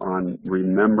on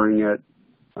remembering it.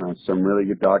 Some really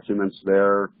good documents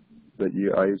there that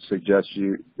I suggest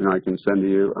I can send to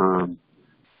you.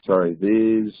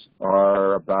 These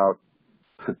are about,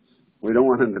 we don't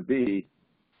want them to be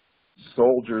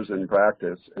soldiers in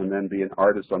practice and then be an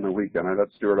artist on the weekend. I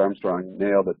thought Stuart Armstrong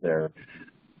nailed it there.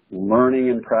 Learning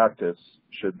in practice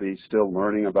should be still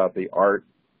learning about the art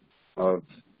of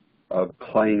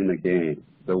playing the game,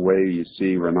 the way you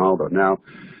see Ronaldo. Now,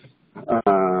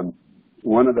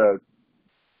 one of the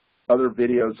other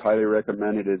videos highly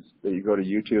recommended is that you go to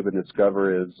YouTube and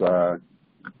discover is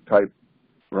type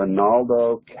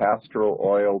Ronaldo Castor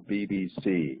Oil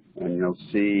BBC, and you'll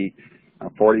see a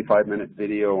 45-minute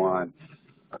video on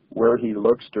where he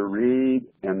looks to read,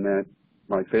 and then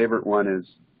my favorite one is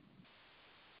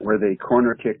where they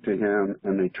corner kick to him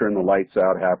and they turn the lights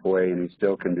out halfway and he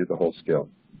still can do the whole skill.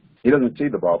 He doesn't see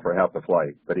the ball for half the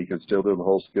flight, but he can still do the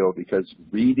whole skill because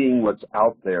reading what's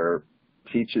out there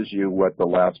teaches you what the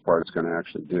last part's going to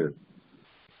actually do.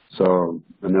 So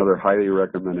another highly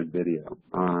recommended video.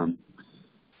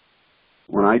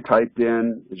 When I typed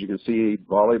in, as you can see,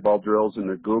 volleyball drills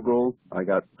into Google, I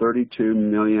got 32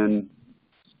 million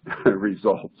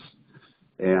results.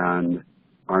 And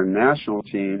our national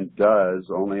team does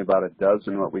only about a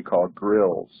dozen what we call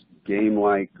grills,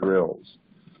 game-like grills.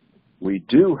 We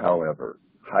do, however,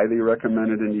 highly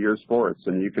recommend it into your sports,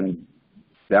 and you can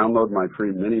download my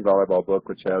free mini volleyball book,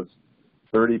 which has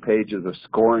 30 pages of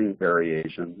scoring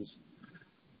variations.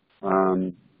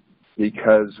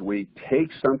 because we take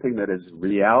something that is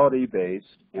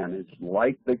reality-based and is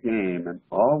like the game, and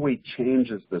all we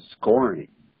change is the scoring,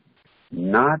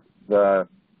 not the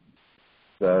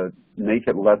make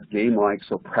it less game-like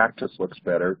so practice looks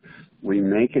better. We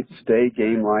make it stay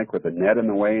game-like with the net in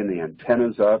the way and the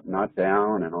antennas up, not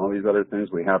down, and all these other things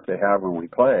we have to have when we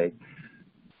play.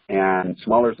 And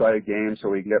smaller-sided games so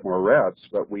we get more reps,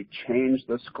 but we change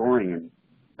the scoring in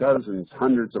dozens,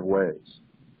 hundreds of ways.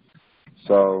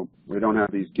 So we don't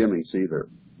have these gimmicks either.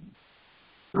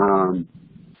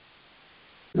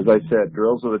 As I said,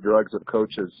 drills are the drugs of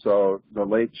coaches. So the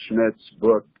late Schmidt's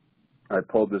book, I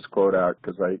pulled this quote out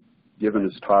because given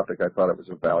this topic, I thought it was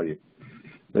of value.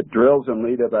 The drills and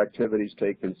lead-up activities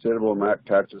take considerable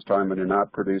practice time and do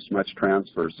not produce much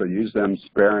transfer, so use them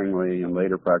sparingly in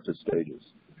later practice stages.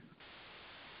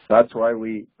 That's why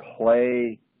we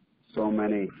play so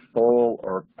many full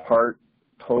or part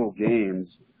total games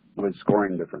with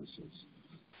scoring differences.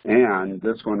 And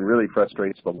this one really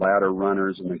frustrates the ladder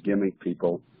runners and the gimmick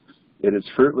people. It is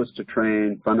fruitless to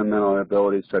train fundamental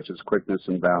abilities such as quickness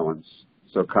and balance,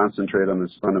 so concentrate on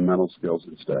these fundamental skills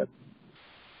instead.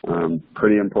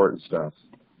 Pretty important stuff.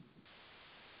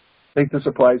 I think this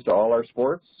applies to all our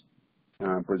sports.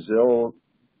 Brazil's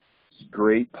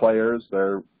great players.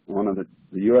 They're one of the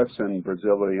U.S. and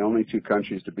Brazil are the only two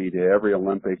countries to beat every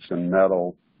Olympics and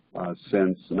medal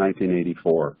since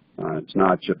 1984. It's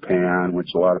not Japan,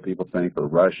 which a lot of people think, or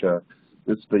Russia.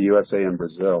 It's the USA and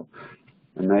Brazil.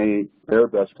 And their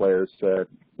best players said,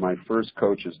 my first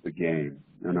coach is the game.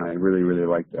 And I really, really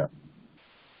like that.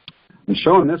 I'm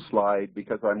showing this slide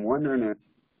because I'm wondering if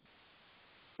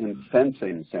in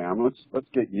fencing, Sam, let's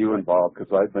get you involved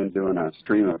because I've been doing a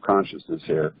stream of consciousness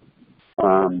here.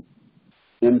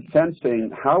 In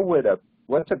fencing,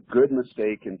 what's a good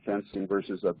mistake in fencing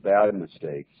versus a bad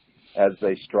mistake as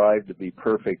they strive to be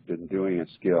perfect in doing a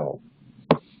skill?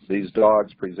 These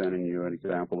dogs presenting you an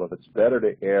example of it's better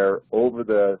to err over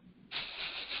the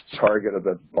target of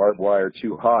the barbed wire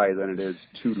too high than it is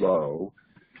too low.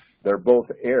 They're both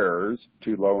errors,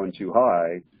 too low and too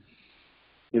high.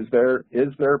 Is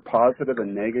there positive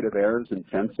and negative errors in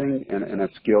fencing and a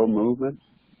skill movement?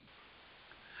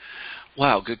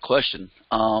 Wow, good question.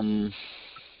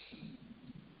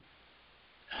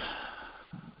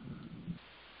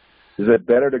 Is it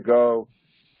better to go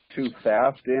too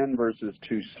fast in versus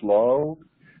too slow?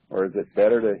 Or is it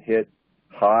better to hit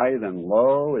high than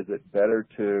low? Is it better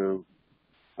to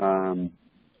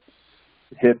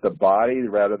hit the body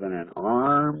rather than an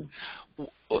arm?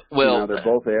 Well, they're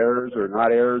both errors or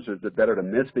not errors. Is it better to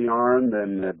miss the arm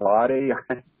than the body?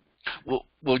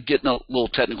 We're getting a little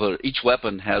technical. Each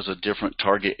weapon has a different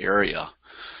target area.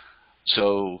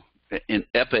 So in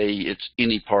épée, it's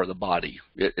any part of the body.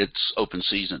 It's open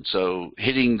season. So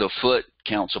hitting the foot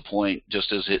counts a point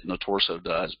just as hitting the torso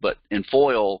does. But in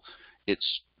foil, it's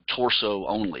torso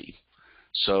only.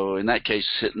 So in that case,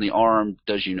 hitting the arm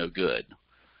does you no good.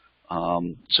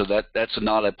 So that's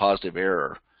not a positive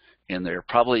error in there.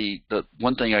 Probably the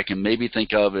one thing I can maybe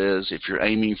think of is if you're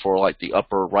aiming for like the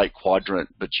upper right quadrant,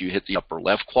 but you hit the upper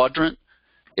left quadrant,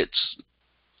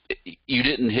 you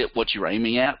didn't hit what you were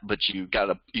aiming at, but you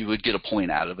would get a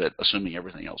point out of it, assuming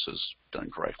everything else is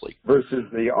done correctly. Versus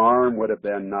the arm would have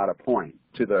been not a point.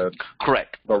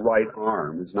 Correct. The right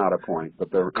arm is not a point,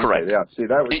 but the correct. Okay, yeah. See,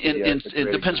 that would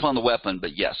it depends upon the weapon,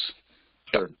 but yes.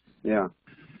 Sure. Yeah,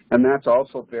 and that's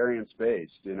also variance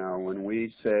based. When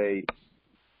we say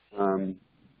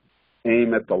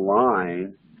aim at the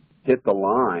line, hit the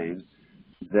line,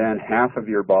 then half of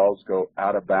your balls go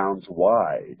out of bounds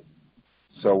wide.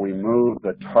 So we move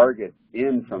the target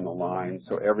in from the line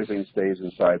so everything stays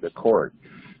inside the court.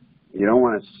 You don't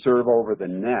want to serve over the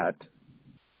net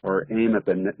or aim at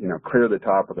the net, clear the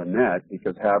top of the net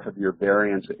because half of your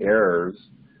variance errors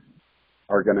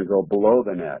are going to go below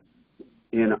the net.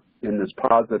 In this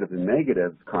positive and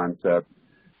negative concept,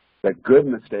 the good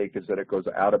mistake is that it goes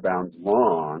out of bounds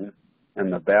long,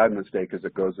 and the bad mistake is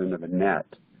it goes into the net.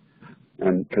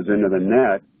 And because into the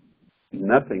net,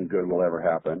 nothing good will ever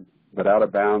happen. But out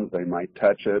of bounds, they might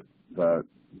touch it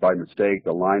by mistake.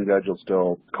 The line judge will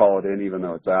still call it in even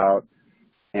though it's out.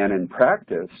 And in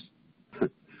practice,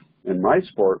 in my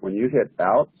sport, when you hit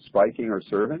out, spiking or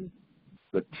serving,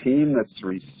 the team that's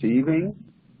receiving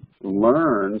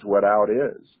learns what out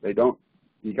is.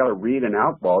 You got to read an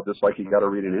out ball just like you got to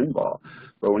read an in ball.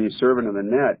 But when you serve into the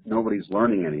net, nobody's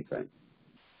learning anything.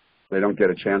 They don't get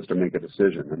a chance to make a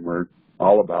decision. And we're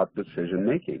all about decision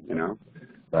making,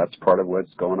 That's part of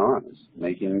what's going on, is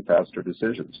making faster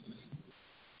decisions.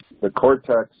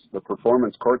 The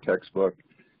Performance Cortex book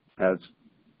has,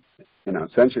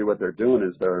 essentially what they're doing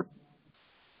is they're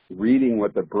reading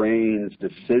what the brain's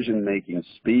decision-making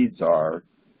speeds are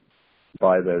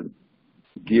by the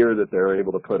gear that they're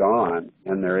able to put on,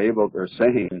 and they're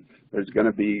saying there's going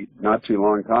to be not too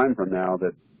long time from now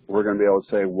that we're going to be able to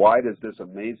say, why does this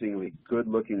amazingly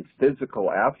good-looking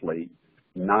physical athlete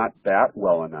not bat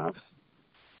well enough?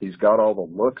 He's got all the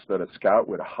looks that a scout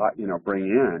would, bring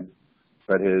in,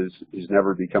 but he's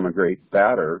never become a great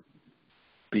batter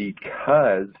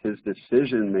because his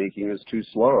decision-making is too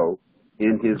slow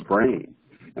in his brain,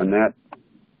 and that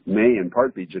may in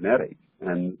part be genetic.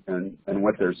 And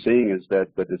what they're seeing is that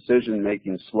the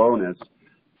decision-making slowness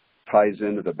ties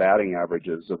into the batting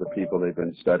averages of the people they've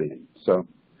been studying. So,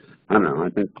 I don't know, I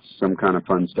think some kind of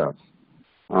fun stuff.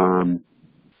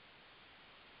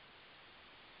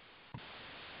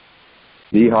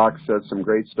 D-Hawk says some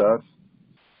great stuff.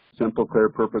 Simple, clear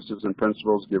purposes and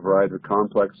principles give rise to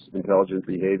complex, intelligent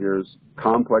behaviors.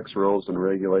 Complex rules and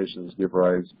regulations give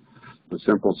rise to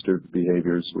simple, stupid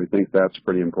behaviors. We think that's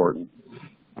pretty important.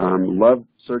 Love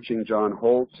searching John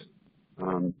Holt,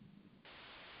 a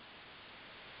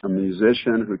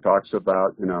musician who talks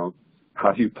about,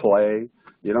 how you play.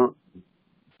 You don't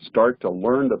start to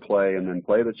learn to play and then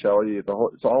play the cello.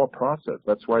 It's all a process.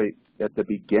 That's why at the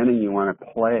beginning you want to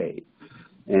play.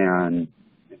 And,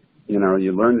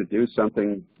 you learn to do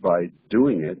something by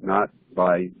doing it, not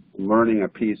by learning a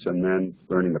piece and then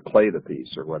learning to play the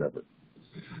piece or whatever.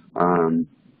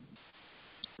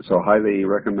 So highly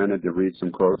recommended to read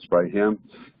some quotes by him.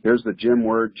 Here's the gym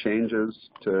word changes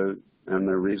to, and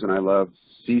the reason I love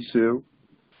SISU.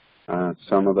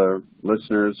 Some of the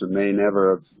listeners may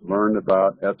never have learned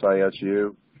about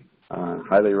SISU.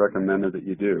 Highly recommended that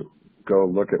you do. Go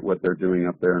look at what they're doing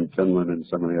up there in Finland and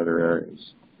some of the other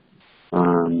areas.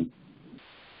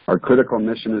 Our critical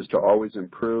mission is to always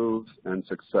improve and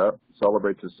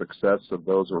celebrate the success of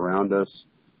those around us,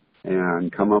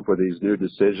 and come up with these new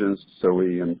decisions. So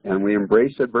we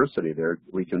embrace adversity.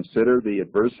 We consider the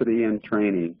adversity in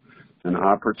training an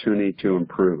opportunity to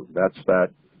improve. That's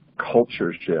that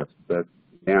culture shift that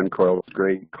Dan Coyle's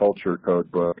great culture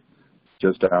code book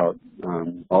just out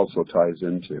also ties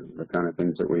into, the kind of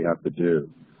things that we have to do.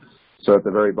 So at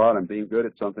the very bottom, being good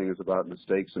at something is about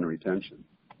mistakes and retention.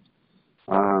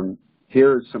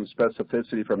 Here's some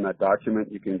specificity from that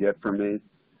document you can get from me.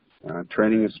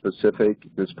 Training is specific.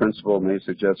 This principle may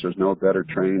suggest there's no better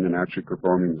training than actually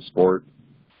performing the sport.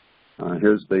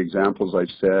 Here's the examples I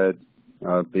said,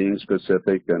 being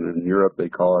specific, and in Europe they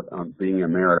call it being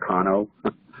Americano.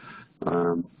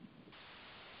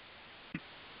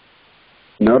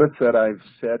 Notice that I've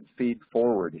said feed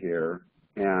forward here,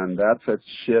 and that's a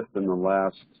shift in the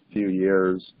last few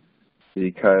years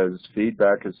because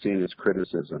feedback is seen as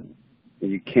criticism.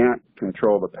 You can't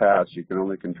control the past, you can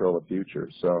only control the future.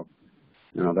 So,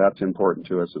 that's important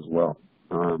to us as well.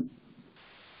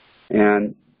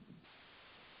 And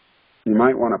you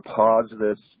might want to pause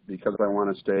this because I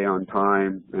want to stay on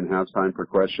time and have time for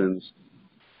questions.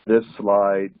 This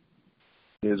slide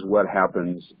is what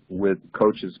happens with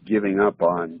coaches giving up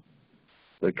on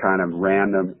the kind of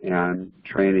random and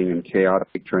training and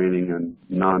chaotic training and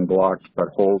non-blocked but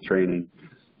whole training,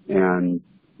 and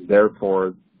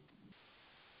therefore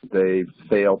they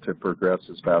fail to progress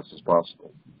as fast as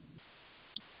possible.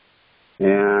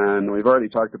 And we've already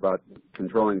talked about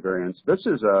controlling variance. This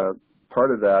is a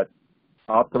part of that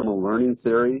optimal learning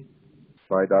theory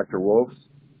by Dr. Wolf.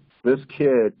 This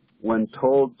kid, when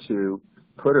told to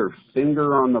put her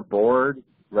finger on the board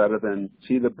rather than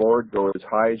see the board go as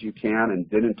high as you can and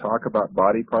didn't talk about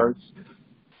body parts,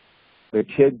 the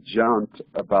kid jumped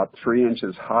about 3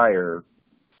 inches higher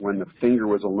when the finger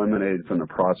was eliminated from the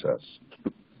process.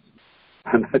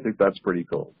 And I think that's pretty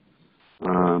cool.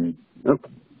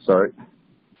 Sorry.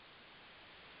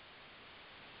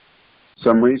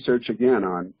 Some research again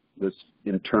on this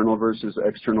internal versus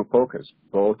external focus,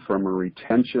 both from a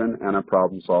retention and a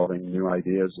problem-solving, new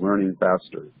ideas, learning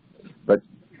faster. But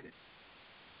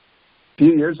a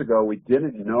few years ago, we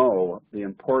didn't know the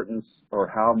importance or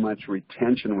how much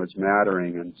retention was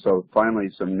mattering, and so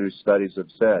finally some new studies have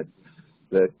said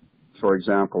that, for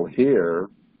example, here,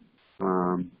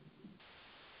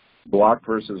 block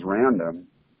versus random,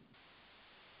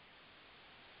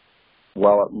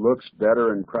 while it looks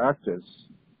better in practice,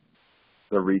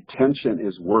 the retention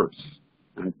is worse.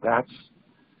 And that's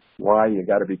why you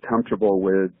got to be comfortable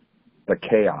with the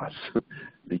chaos,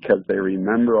 because they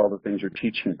remember all the things you're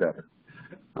teaching better.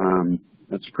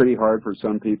 It's pretty hard for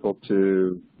some people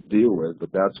to deal with,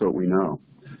 but that's what we know.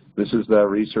 This is the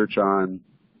research on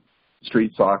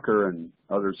street soccer and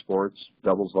other sports,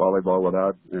 doubles volleyball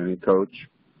without any coach.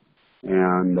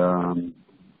 And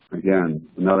again,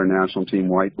 another national team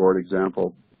whiteboard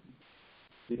example.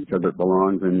 because it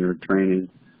belongs in your training.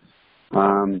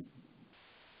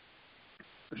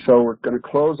 So we're going to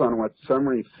close on what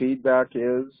summary feedback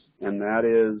is, and that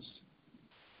is,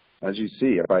 as you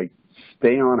see, if I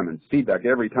stay on them and feedback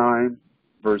every time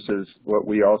versus what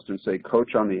we often say,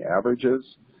 coach on the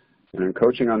averages. And in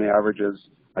coaching on the averages,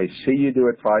 I see you do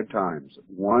it 5 times.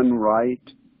 1 right,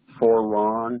 4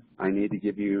 wrong. I need to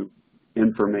give you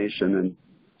information and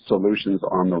solutions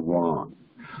on the wrong.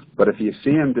 But if you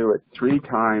see him do it 3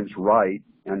 times right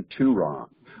and 2 wrong,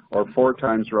 or 4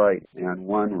 times right and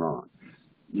 1 wrong,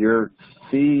 your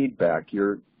feedback,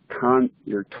 your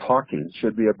talking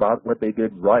should be about what they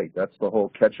did right. That's the whole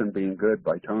catch 'em being good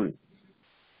by Tony.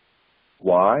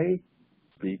 Why?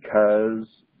 Because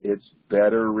it's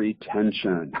better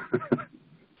retention.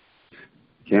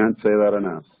 Can't say that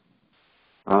enough.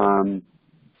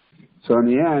 So in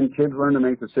the end, kids learn to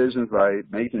make decisions by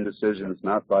making decisions,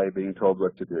 not by being told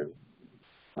what to do.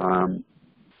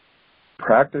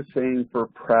 Practicing for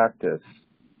practice.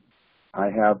 I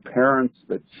have parents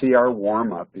that see our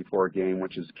warm-up before a game,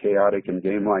 which is chaotic and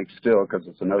game-like still, because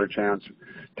it's another chance,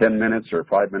 10 minutes or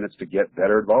 5 minutes to get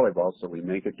better at volleyball, so we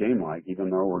make it game-like, even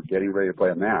though we're getting ready to play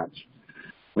a match.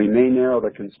 We may narrow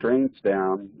the constraints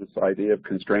down, this idea of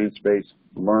constraints-based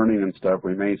learning and stuff.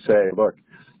 We may say, look,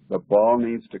 the ball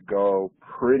needs to go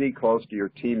pretty close to your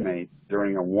teammate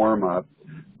during a warm-up,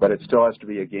 but it still has to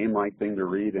be a game-like thing to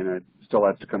read, and it still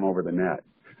has to come over the net.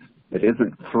 It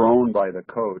isn't thrown by the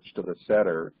coach to the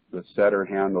setter. The setter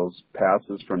handles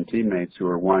passes from teammates who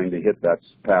are wanting to hit that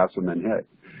pass and then hit.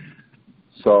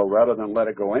 So rather than let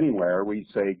it go anywhere, we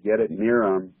say get it near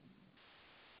them,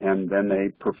 and then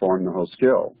they perform the whole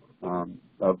skill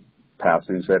of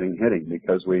passing, setting, hitting,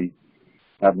 because we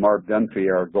have Marv Dunphy,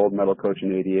 our gold medal coach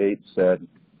in '88, said,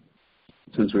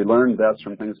 since we learned best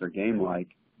from things that are game-like,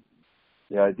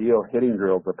 the ideal hitting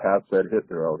drill is a pass, set, hit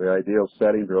drill. The ideal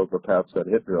setting drill is a pass, set,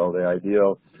 hit drill. The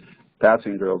ideal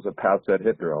passing drill is a pass, set,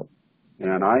 hit drill.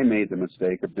 And I made the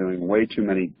mistake of doing way too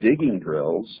many digging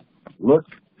drills. Look,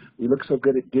 we look so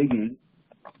good at digging,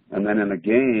 and then in a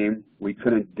game, we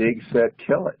couldn't dig, set,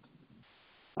 kill it.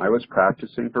 I was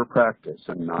practicing for practice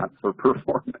and not for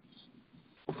performance.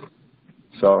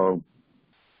 So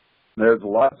there's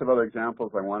lots of other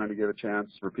examples. I wanted to give a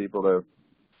chance for people to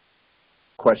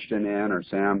question in, or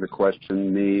Sam to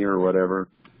question me, or whatever.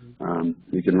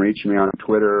 You can reach me on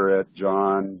Twitter at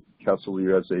John Kessel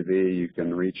USAV. You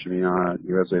can reach me on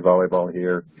USA Volleyball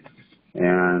here.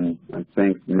 And I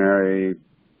think Mary,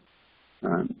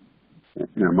 Maya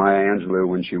Angelou,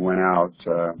 when she went out,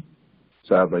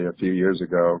 sadly a few years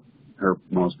ago, her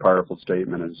most powerful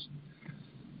statement is,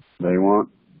 they won't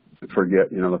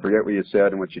forget, they'll forget what you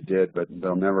said and what you did, but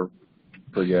they'll never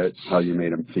forget how you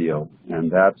made them feel.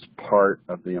 And that's part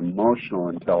of the emotional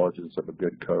intelligence of a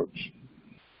good coach.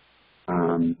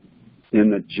 In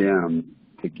the gym,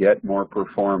 to get more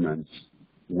performance,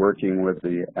 working with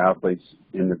the athletes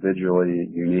individually,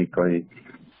 uniquely,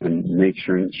 and make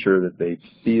sure that they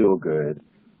feel good.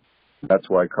 That's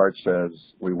why Cart says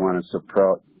we want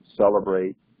to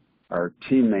celebrate our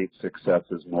teammates'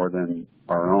 successes more than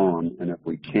our own, and if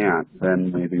we can't,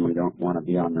 then maybe we don't want to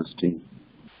be on this team.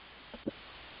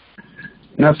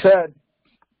 Enough said.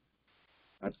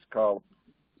 That's called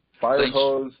Fire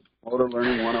Hose Motor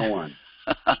Learning 101.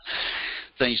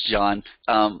 Thanks, John.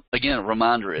 Again, a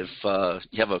reminder, if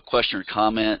you have a question or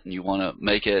comment and you want to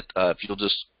make it, if you'll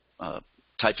just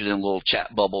type it in a little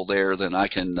chat bubble there, then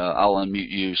I'll unmute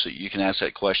you so you can ask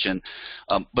that question.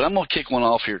 But I'm going to kick one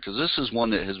off here, because this is one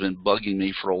that has been bugging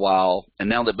me for a while. And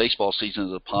now that baseball season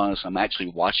is upon us, I'm actually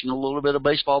watching a little bit of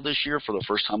baseball this year for the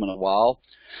first time in a while.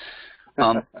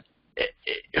 And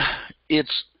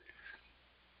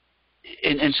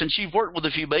since you've worked with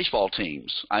a few baseball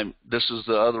teams, this is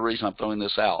the other reason I'm throwing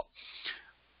this out.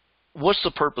 What's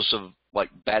the purpose of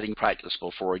batting practice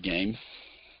before a game?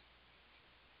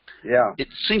 Yeah. It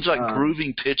seems like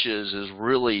grooving pitches is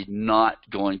really not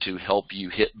going to help you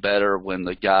hit better when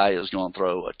the guy is going to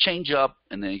throw a changeup,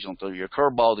 and then he's going to throw you a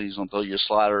curveball, then he's going to throw you a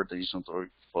slider, then he's going to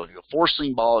throw you a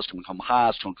four-seam ball. It's going to come high,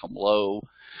 it's going to come low.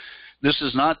 This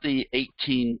is not the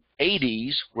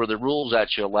 1880s where the rules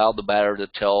actually allowed the batter to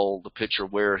tell the pitcher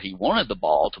where he wanted the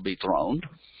ball to be thrown.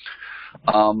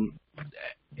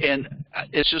 And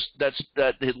it's just that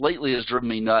it lately has driven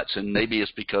me nuts, and maybe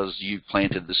it's because you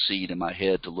planted the seed in my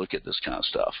head to look at this kind of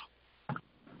stuff.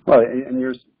 Well,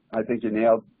 and I think you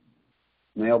nailed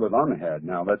it on the head.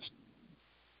 Now let's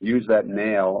use that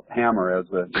hammer as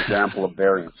an example of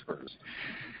variance first.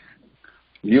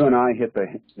 You and I hit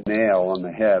the nail on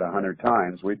the head 100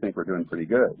 times, we think we're doing pretty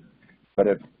good. But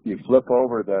if you flip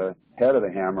over the head of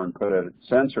the hammer and put a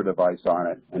sensor device on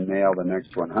it and nail the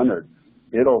next 100,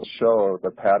 it'll show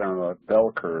the pattern of a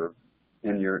bell curve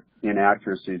in your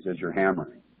inaccuracies as you're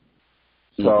hammering.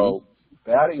 So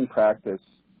batting practice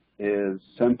is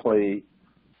simply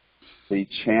the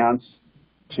chance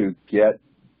to get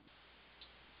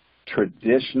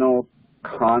traditional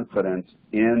confidence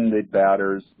in the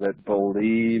batters that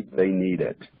believe they need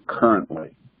it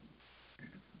currently.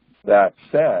 That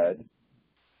said,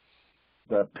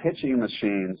 the pitching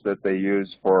machines that they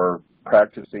use for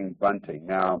practicing bunting.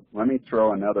 Now, let me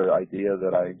throw another idea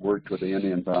that I worked with the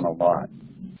Indians on a lot.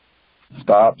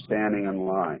 Stop standing in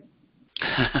line.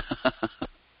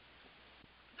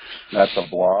 That's a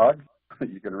blog.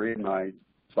 You can read my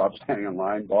Stop Standing in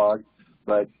Line blog.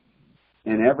 But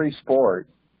in every sport,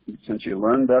 since you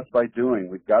learn best by doing,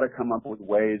 we've got to come up with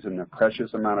ways in the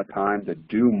precious amount of time to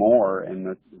do more in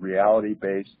the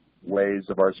reality-based ways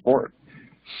of our sport.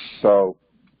 So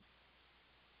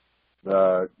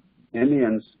the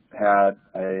Indians had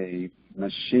a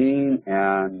machine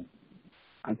and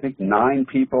I think 9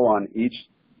 people on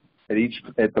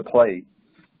at the plate,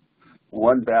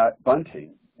 one bat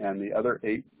bunting and the other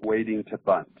 8 waiting to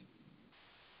bunt.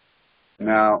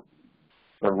 Now,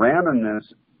 the randomness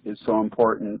is so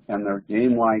important and their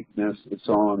game likeness is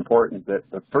so important that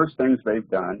the first things they've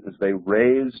done is they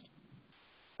raised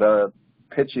the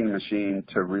pitching machine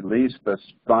to release the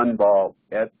spun ball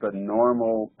at the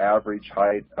normal average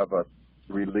height of a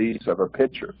release of a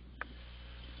pitcher,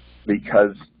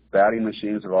 because batting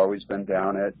machines have always been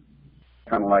down at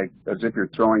kind of like as if you're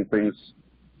throwing things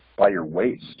by your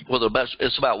waist. Well,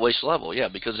 it's about waist level, yeah,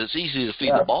 because it's easy to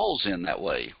feed the balls in that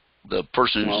way. The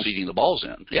person who's feeding the balls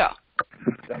in, yeah.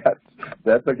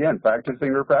 That's again,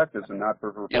 practicing for practice and not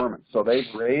for performance. Yep. So they've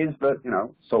raised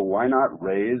so why not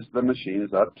raise the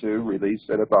machines up to release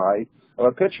at a height of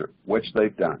a pitcher, which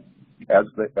they've done,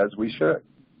 as we should.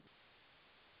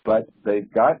 But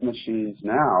they've got machines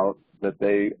now that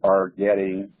they are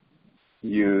getting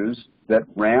used that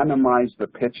randomize the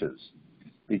pitches,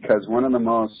 because one of the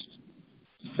most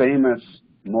famous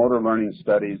motor learning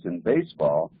studies in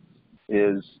baseball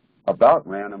is about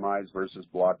randomized versus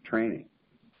block training.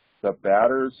 The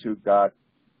batters who got,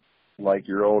 like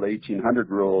your old 1800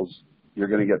 rules, you're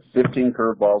going to get 15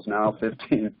 curveballs now,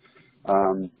 15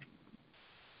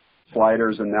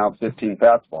 sliders, and now 15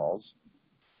 fastballs,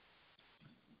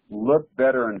 look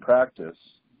better in practice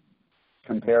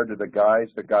compared to the guys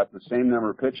that got the same number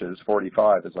of pitches,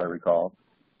 45 as I recall,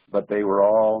 but they were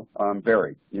all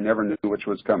varied. You never knew which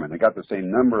was coming. They got the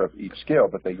same number of each skill,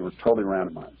 but they were totally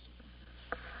randomized.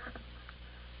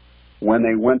 When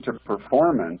they went to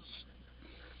performance,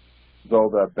 though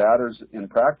the batters in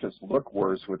practice look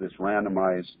worse with this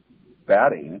randomized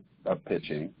batting of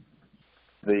pitching,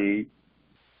 the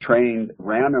trained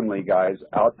randomly guys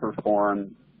outperformed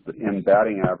in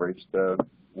batting average the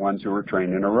ones who were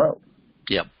trained in a row.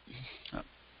 Yep.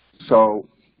 So,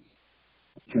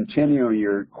 continue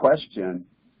your question,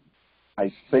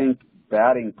 I think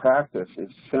batting practice is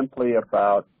simply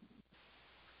about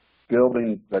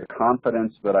building the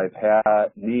confidence that I've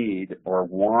need or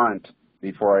want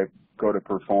before I go to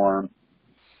perform,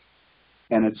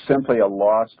 and it's simply a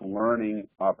lost learning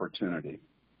opportunity.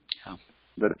 Yeah.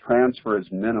 The transfer is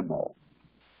minimal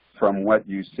from what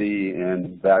you see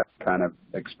in that kind of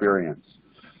experience.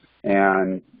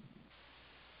 And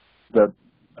the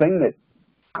thing that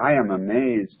I am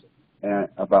amazed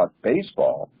about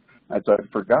baseball, as I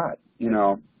forgot,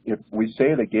 if we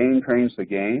say the game trains the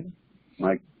game,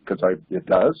 because it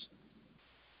does,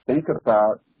 think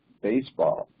about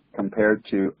baseball compared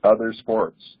to other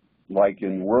sports. Like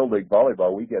in World League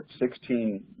Volleyball, we get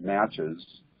 16 matches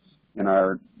in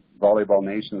our Volleyball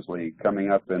Nations League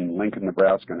coming up in Lincoln,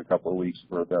 Nebraska in a couple of weeks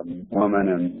for the women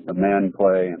and the men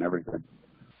play and everything.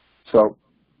 So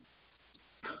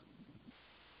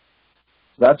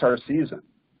that's our season.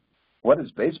 What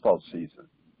is baseball's season?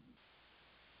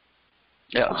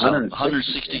 Yeah,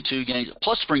 162 games,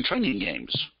 plus spring training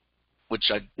games,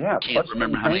 which I can't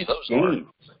remember how many of those are.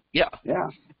 Yeah. Yeah.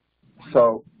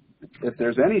 So if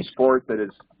there's any sport that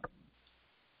is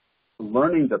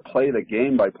learning to play the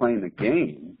game by playing the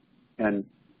game and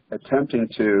attempting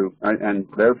to, and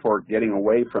therefore getting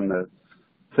away from the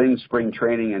things spring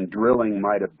training and drilling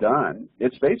might have done,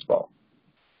 it's baseball,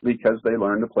 because they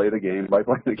learn to play the game by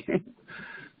playing the game.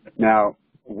 Now,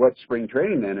 what spring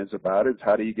training then is about is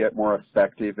how do you get more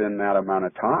effective in that amount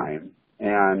of time,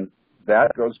 and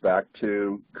that goes back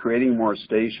to creating more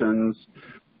stations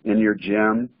in your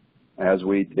gym, as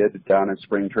we did down at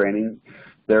spring training.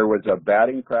 There was a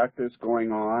batting practice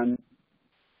going on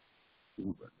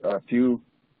a few,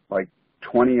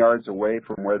 20 yards away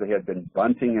from where they had been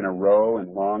bunting in a row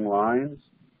in long lines.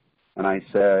 And I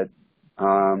said,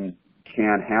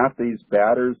 can half these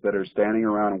batters that are standing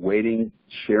around waiting,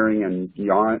 cheering, and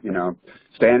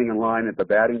standing in line at the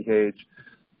batting cage,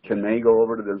 can they go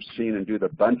over to the machine and do the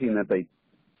bunting that they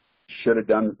should have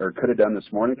done or could have done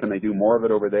this morning? Can they do more of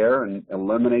it over there and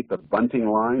eliminate the bunting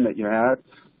line that you had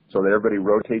so that everybody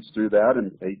rotates through that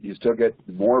and you still get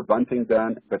more bunting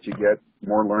done, but you get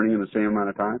more learning in the same amount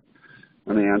of time?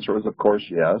 And the answer was, of course,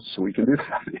 yes, we can do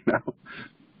that,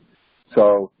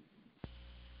 So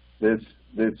this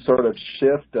sort of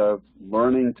shift of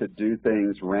learning to do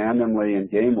things randomly and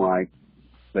game-like,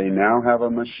 they now have a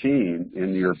machine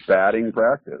in your batting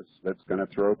practice that's going to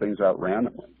throw things out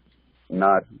randomly,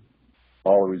 not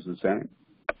always the same.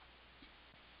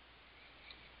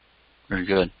 Very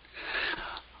good.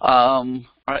 All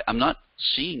right, I'm not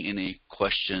seeing any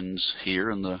questions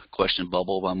here in the question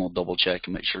bubble, but I'm going to double check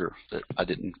and make sure that I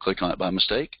didn't click on it by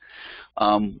mistake.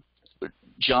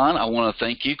 John, I want to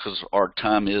thank you because our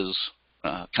time is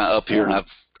kind of up here, and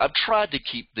I've tried to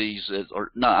keep these,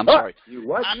 sorry. You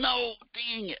what? I know,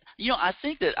 dang it. I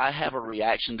think that I have a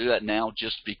reaction to that now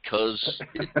just because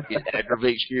it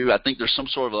aggravates you. I think there's some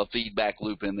sort of a feedback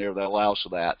loop in there that allows for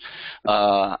that.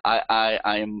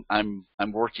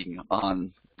 I'm working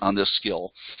on this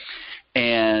skill,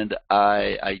 and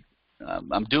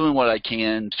I'm doing what I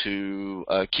can to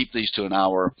keep these to an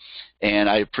hour, and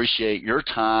I appreciate your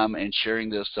time and sharing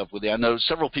this stuff with you. I know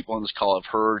several people on this call have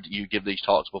heard you give these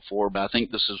talks before, but I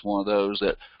think this is one of those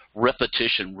that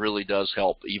repetition really does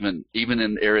help, even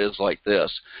in areas like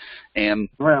this. And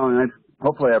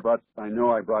hopefully I brought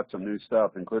some new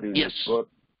stuff, including yes. This book.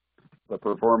 The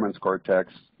Performance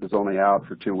Cortex is only out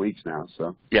for 2 weeks now,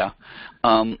 so yeah.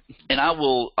 And I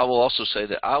will also say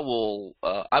that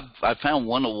I found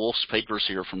one of Wolf's papers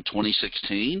here from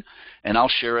 2016, and I'll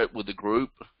share it with the group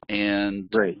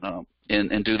and great.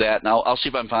 And do that. And I'll see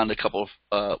if I can find a couple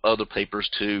of other papers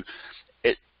too.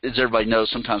 As everybody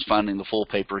knows, sometimes finding the full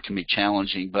paper can be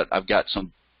challenging, but I've got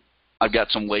some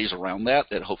ways around that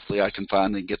hopefully I can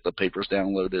find and get the papers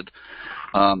downloaded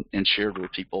and shared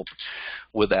with people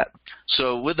with that.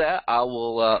 So with that, I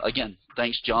will, again,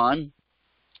 thanks, John.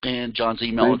 And John's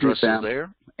email address is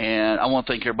there. And I want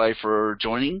to thank everybody for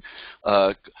joining.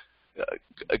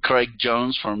 Craig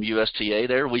Jones from USTA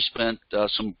there. We spent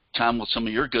some time with some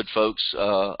of your good folks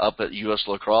up at US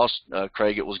Lacrosse.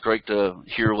 Craig, it was great to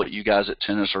hear what you guys at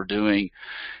tennis are doing.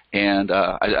 And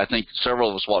I think several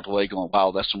of us walked away going,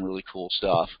 wow, that's some really cool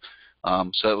stuff.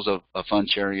 So it was a fun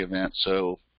sharing event.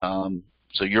 So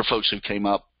your folks who came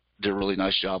up did a really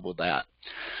nice job with that.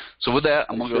 So with that,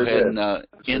 I'm going to go ahead and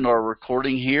end our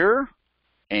recording here.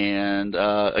 And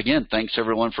again, thanks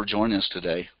everyone for joining us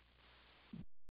today.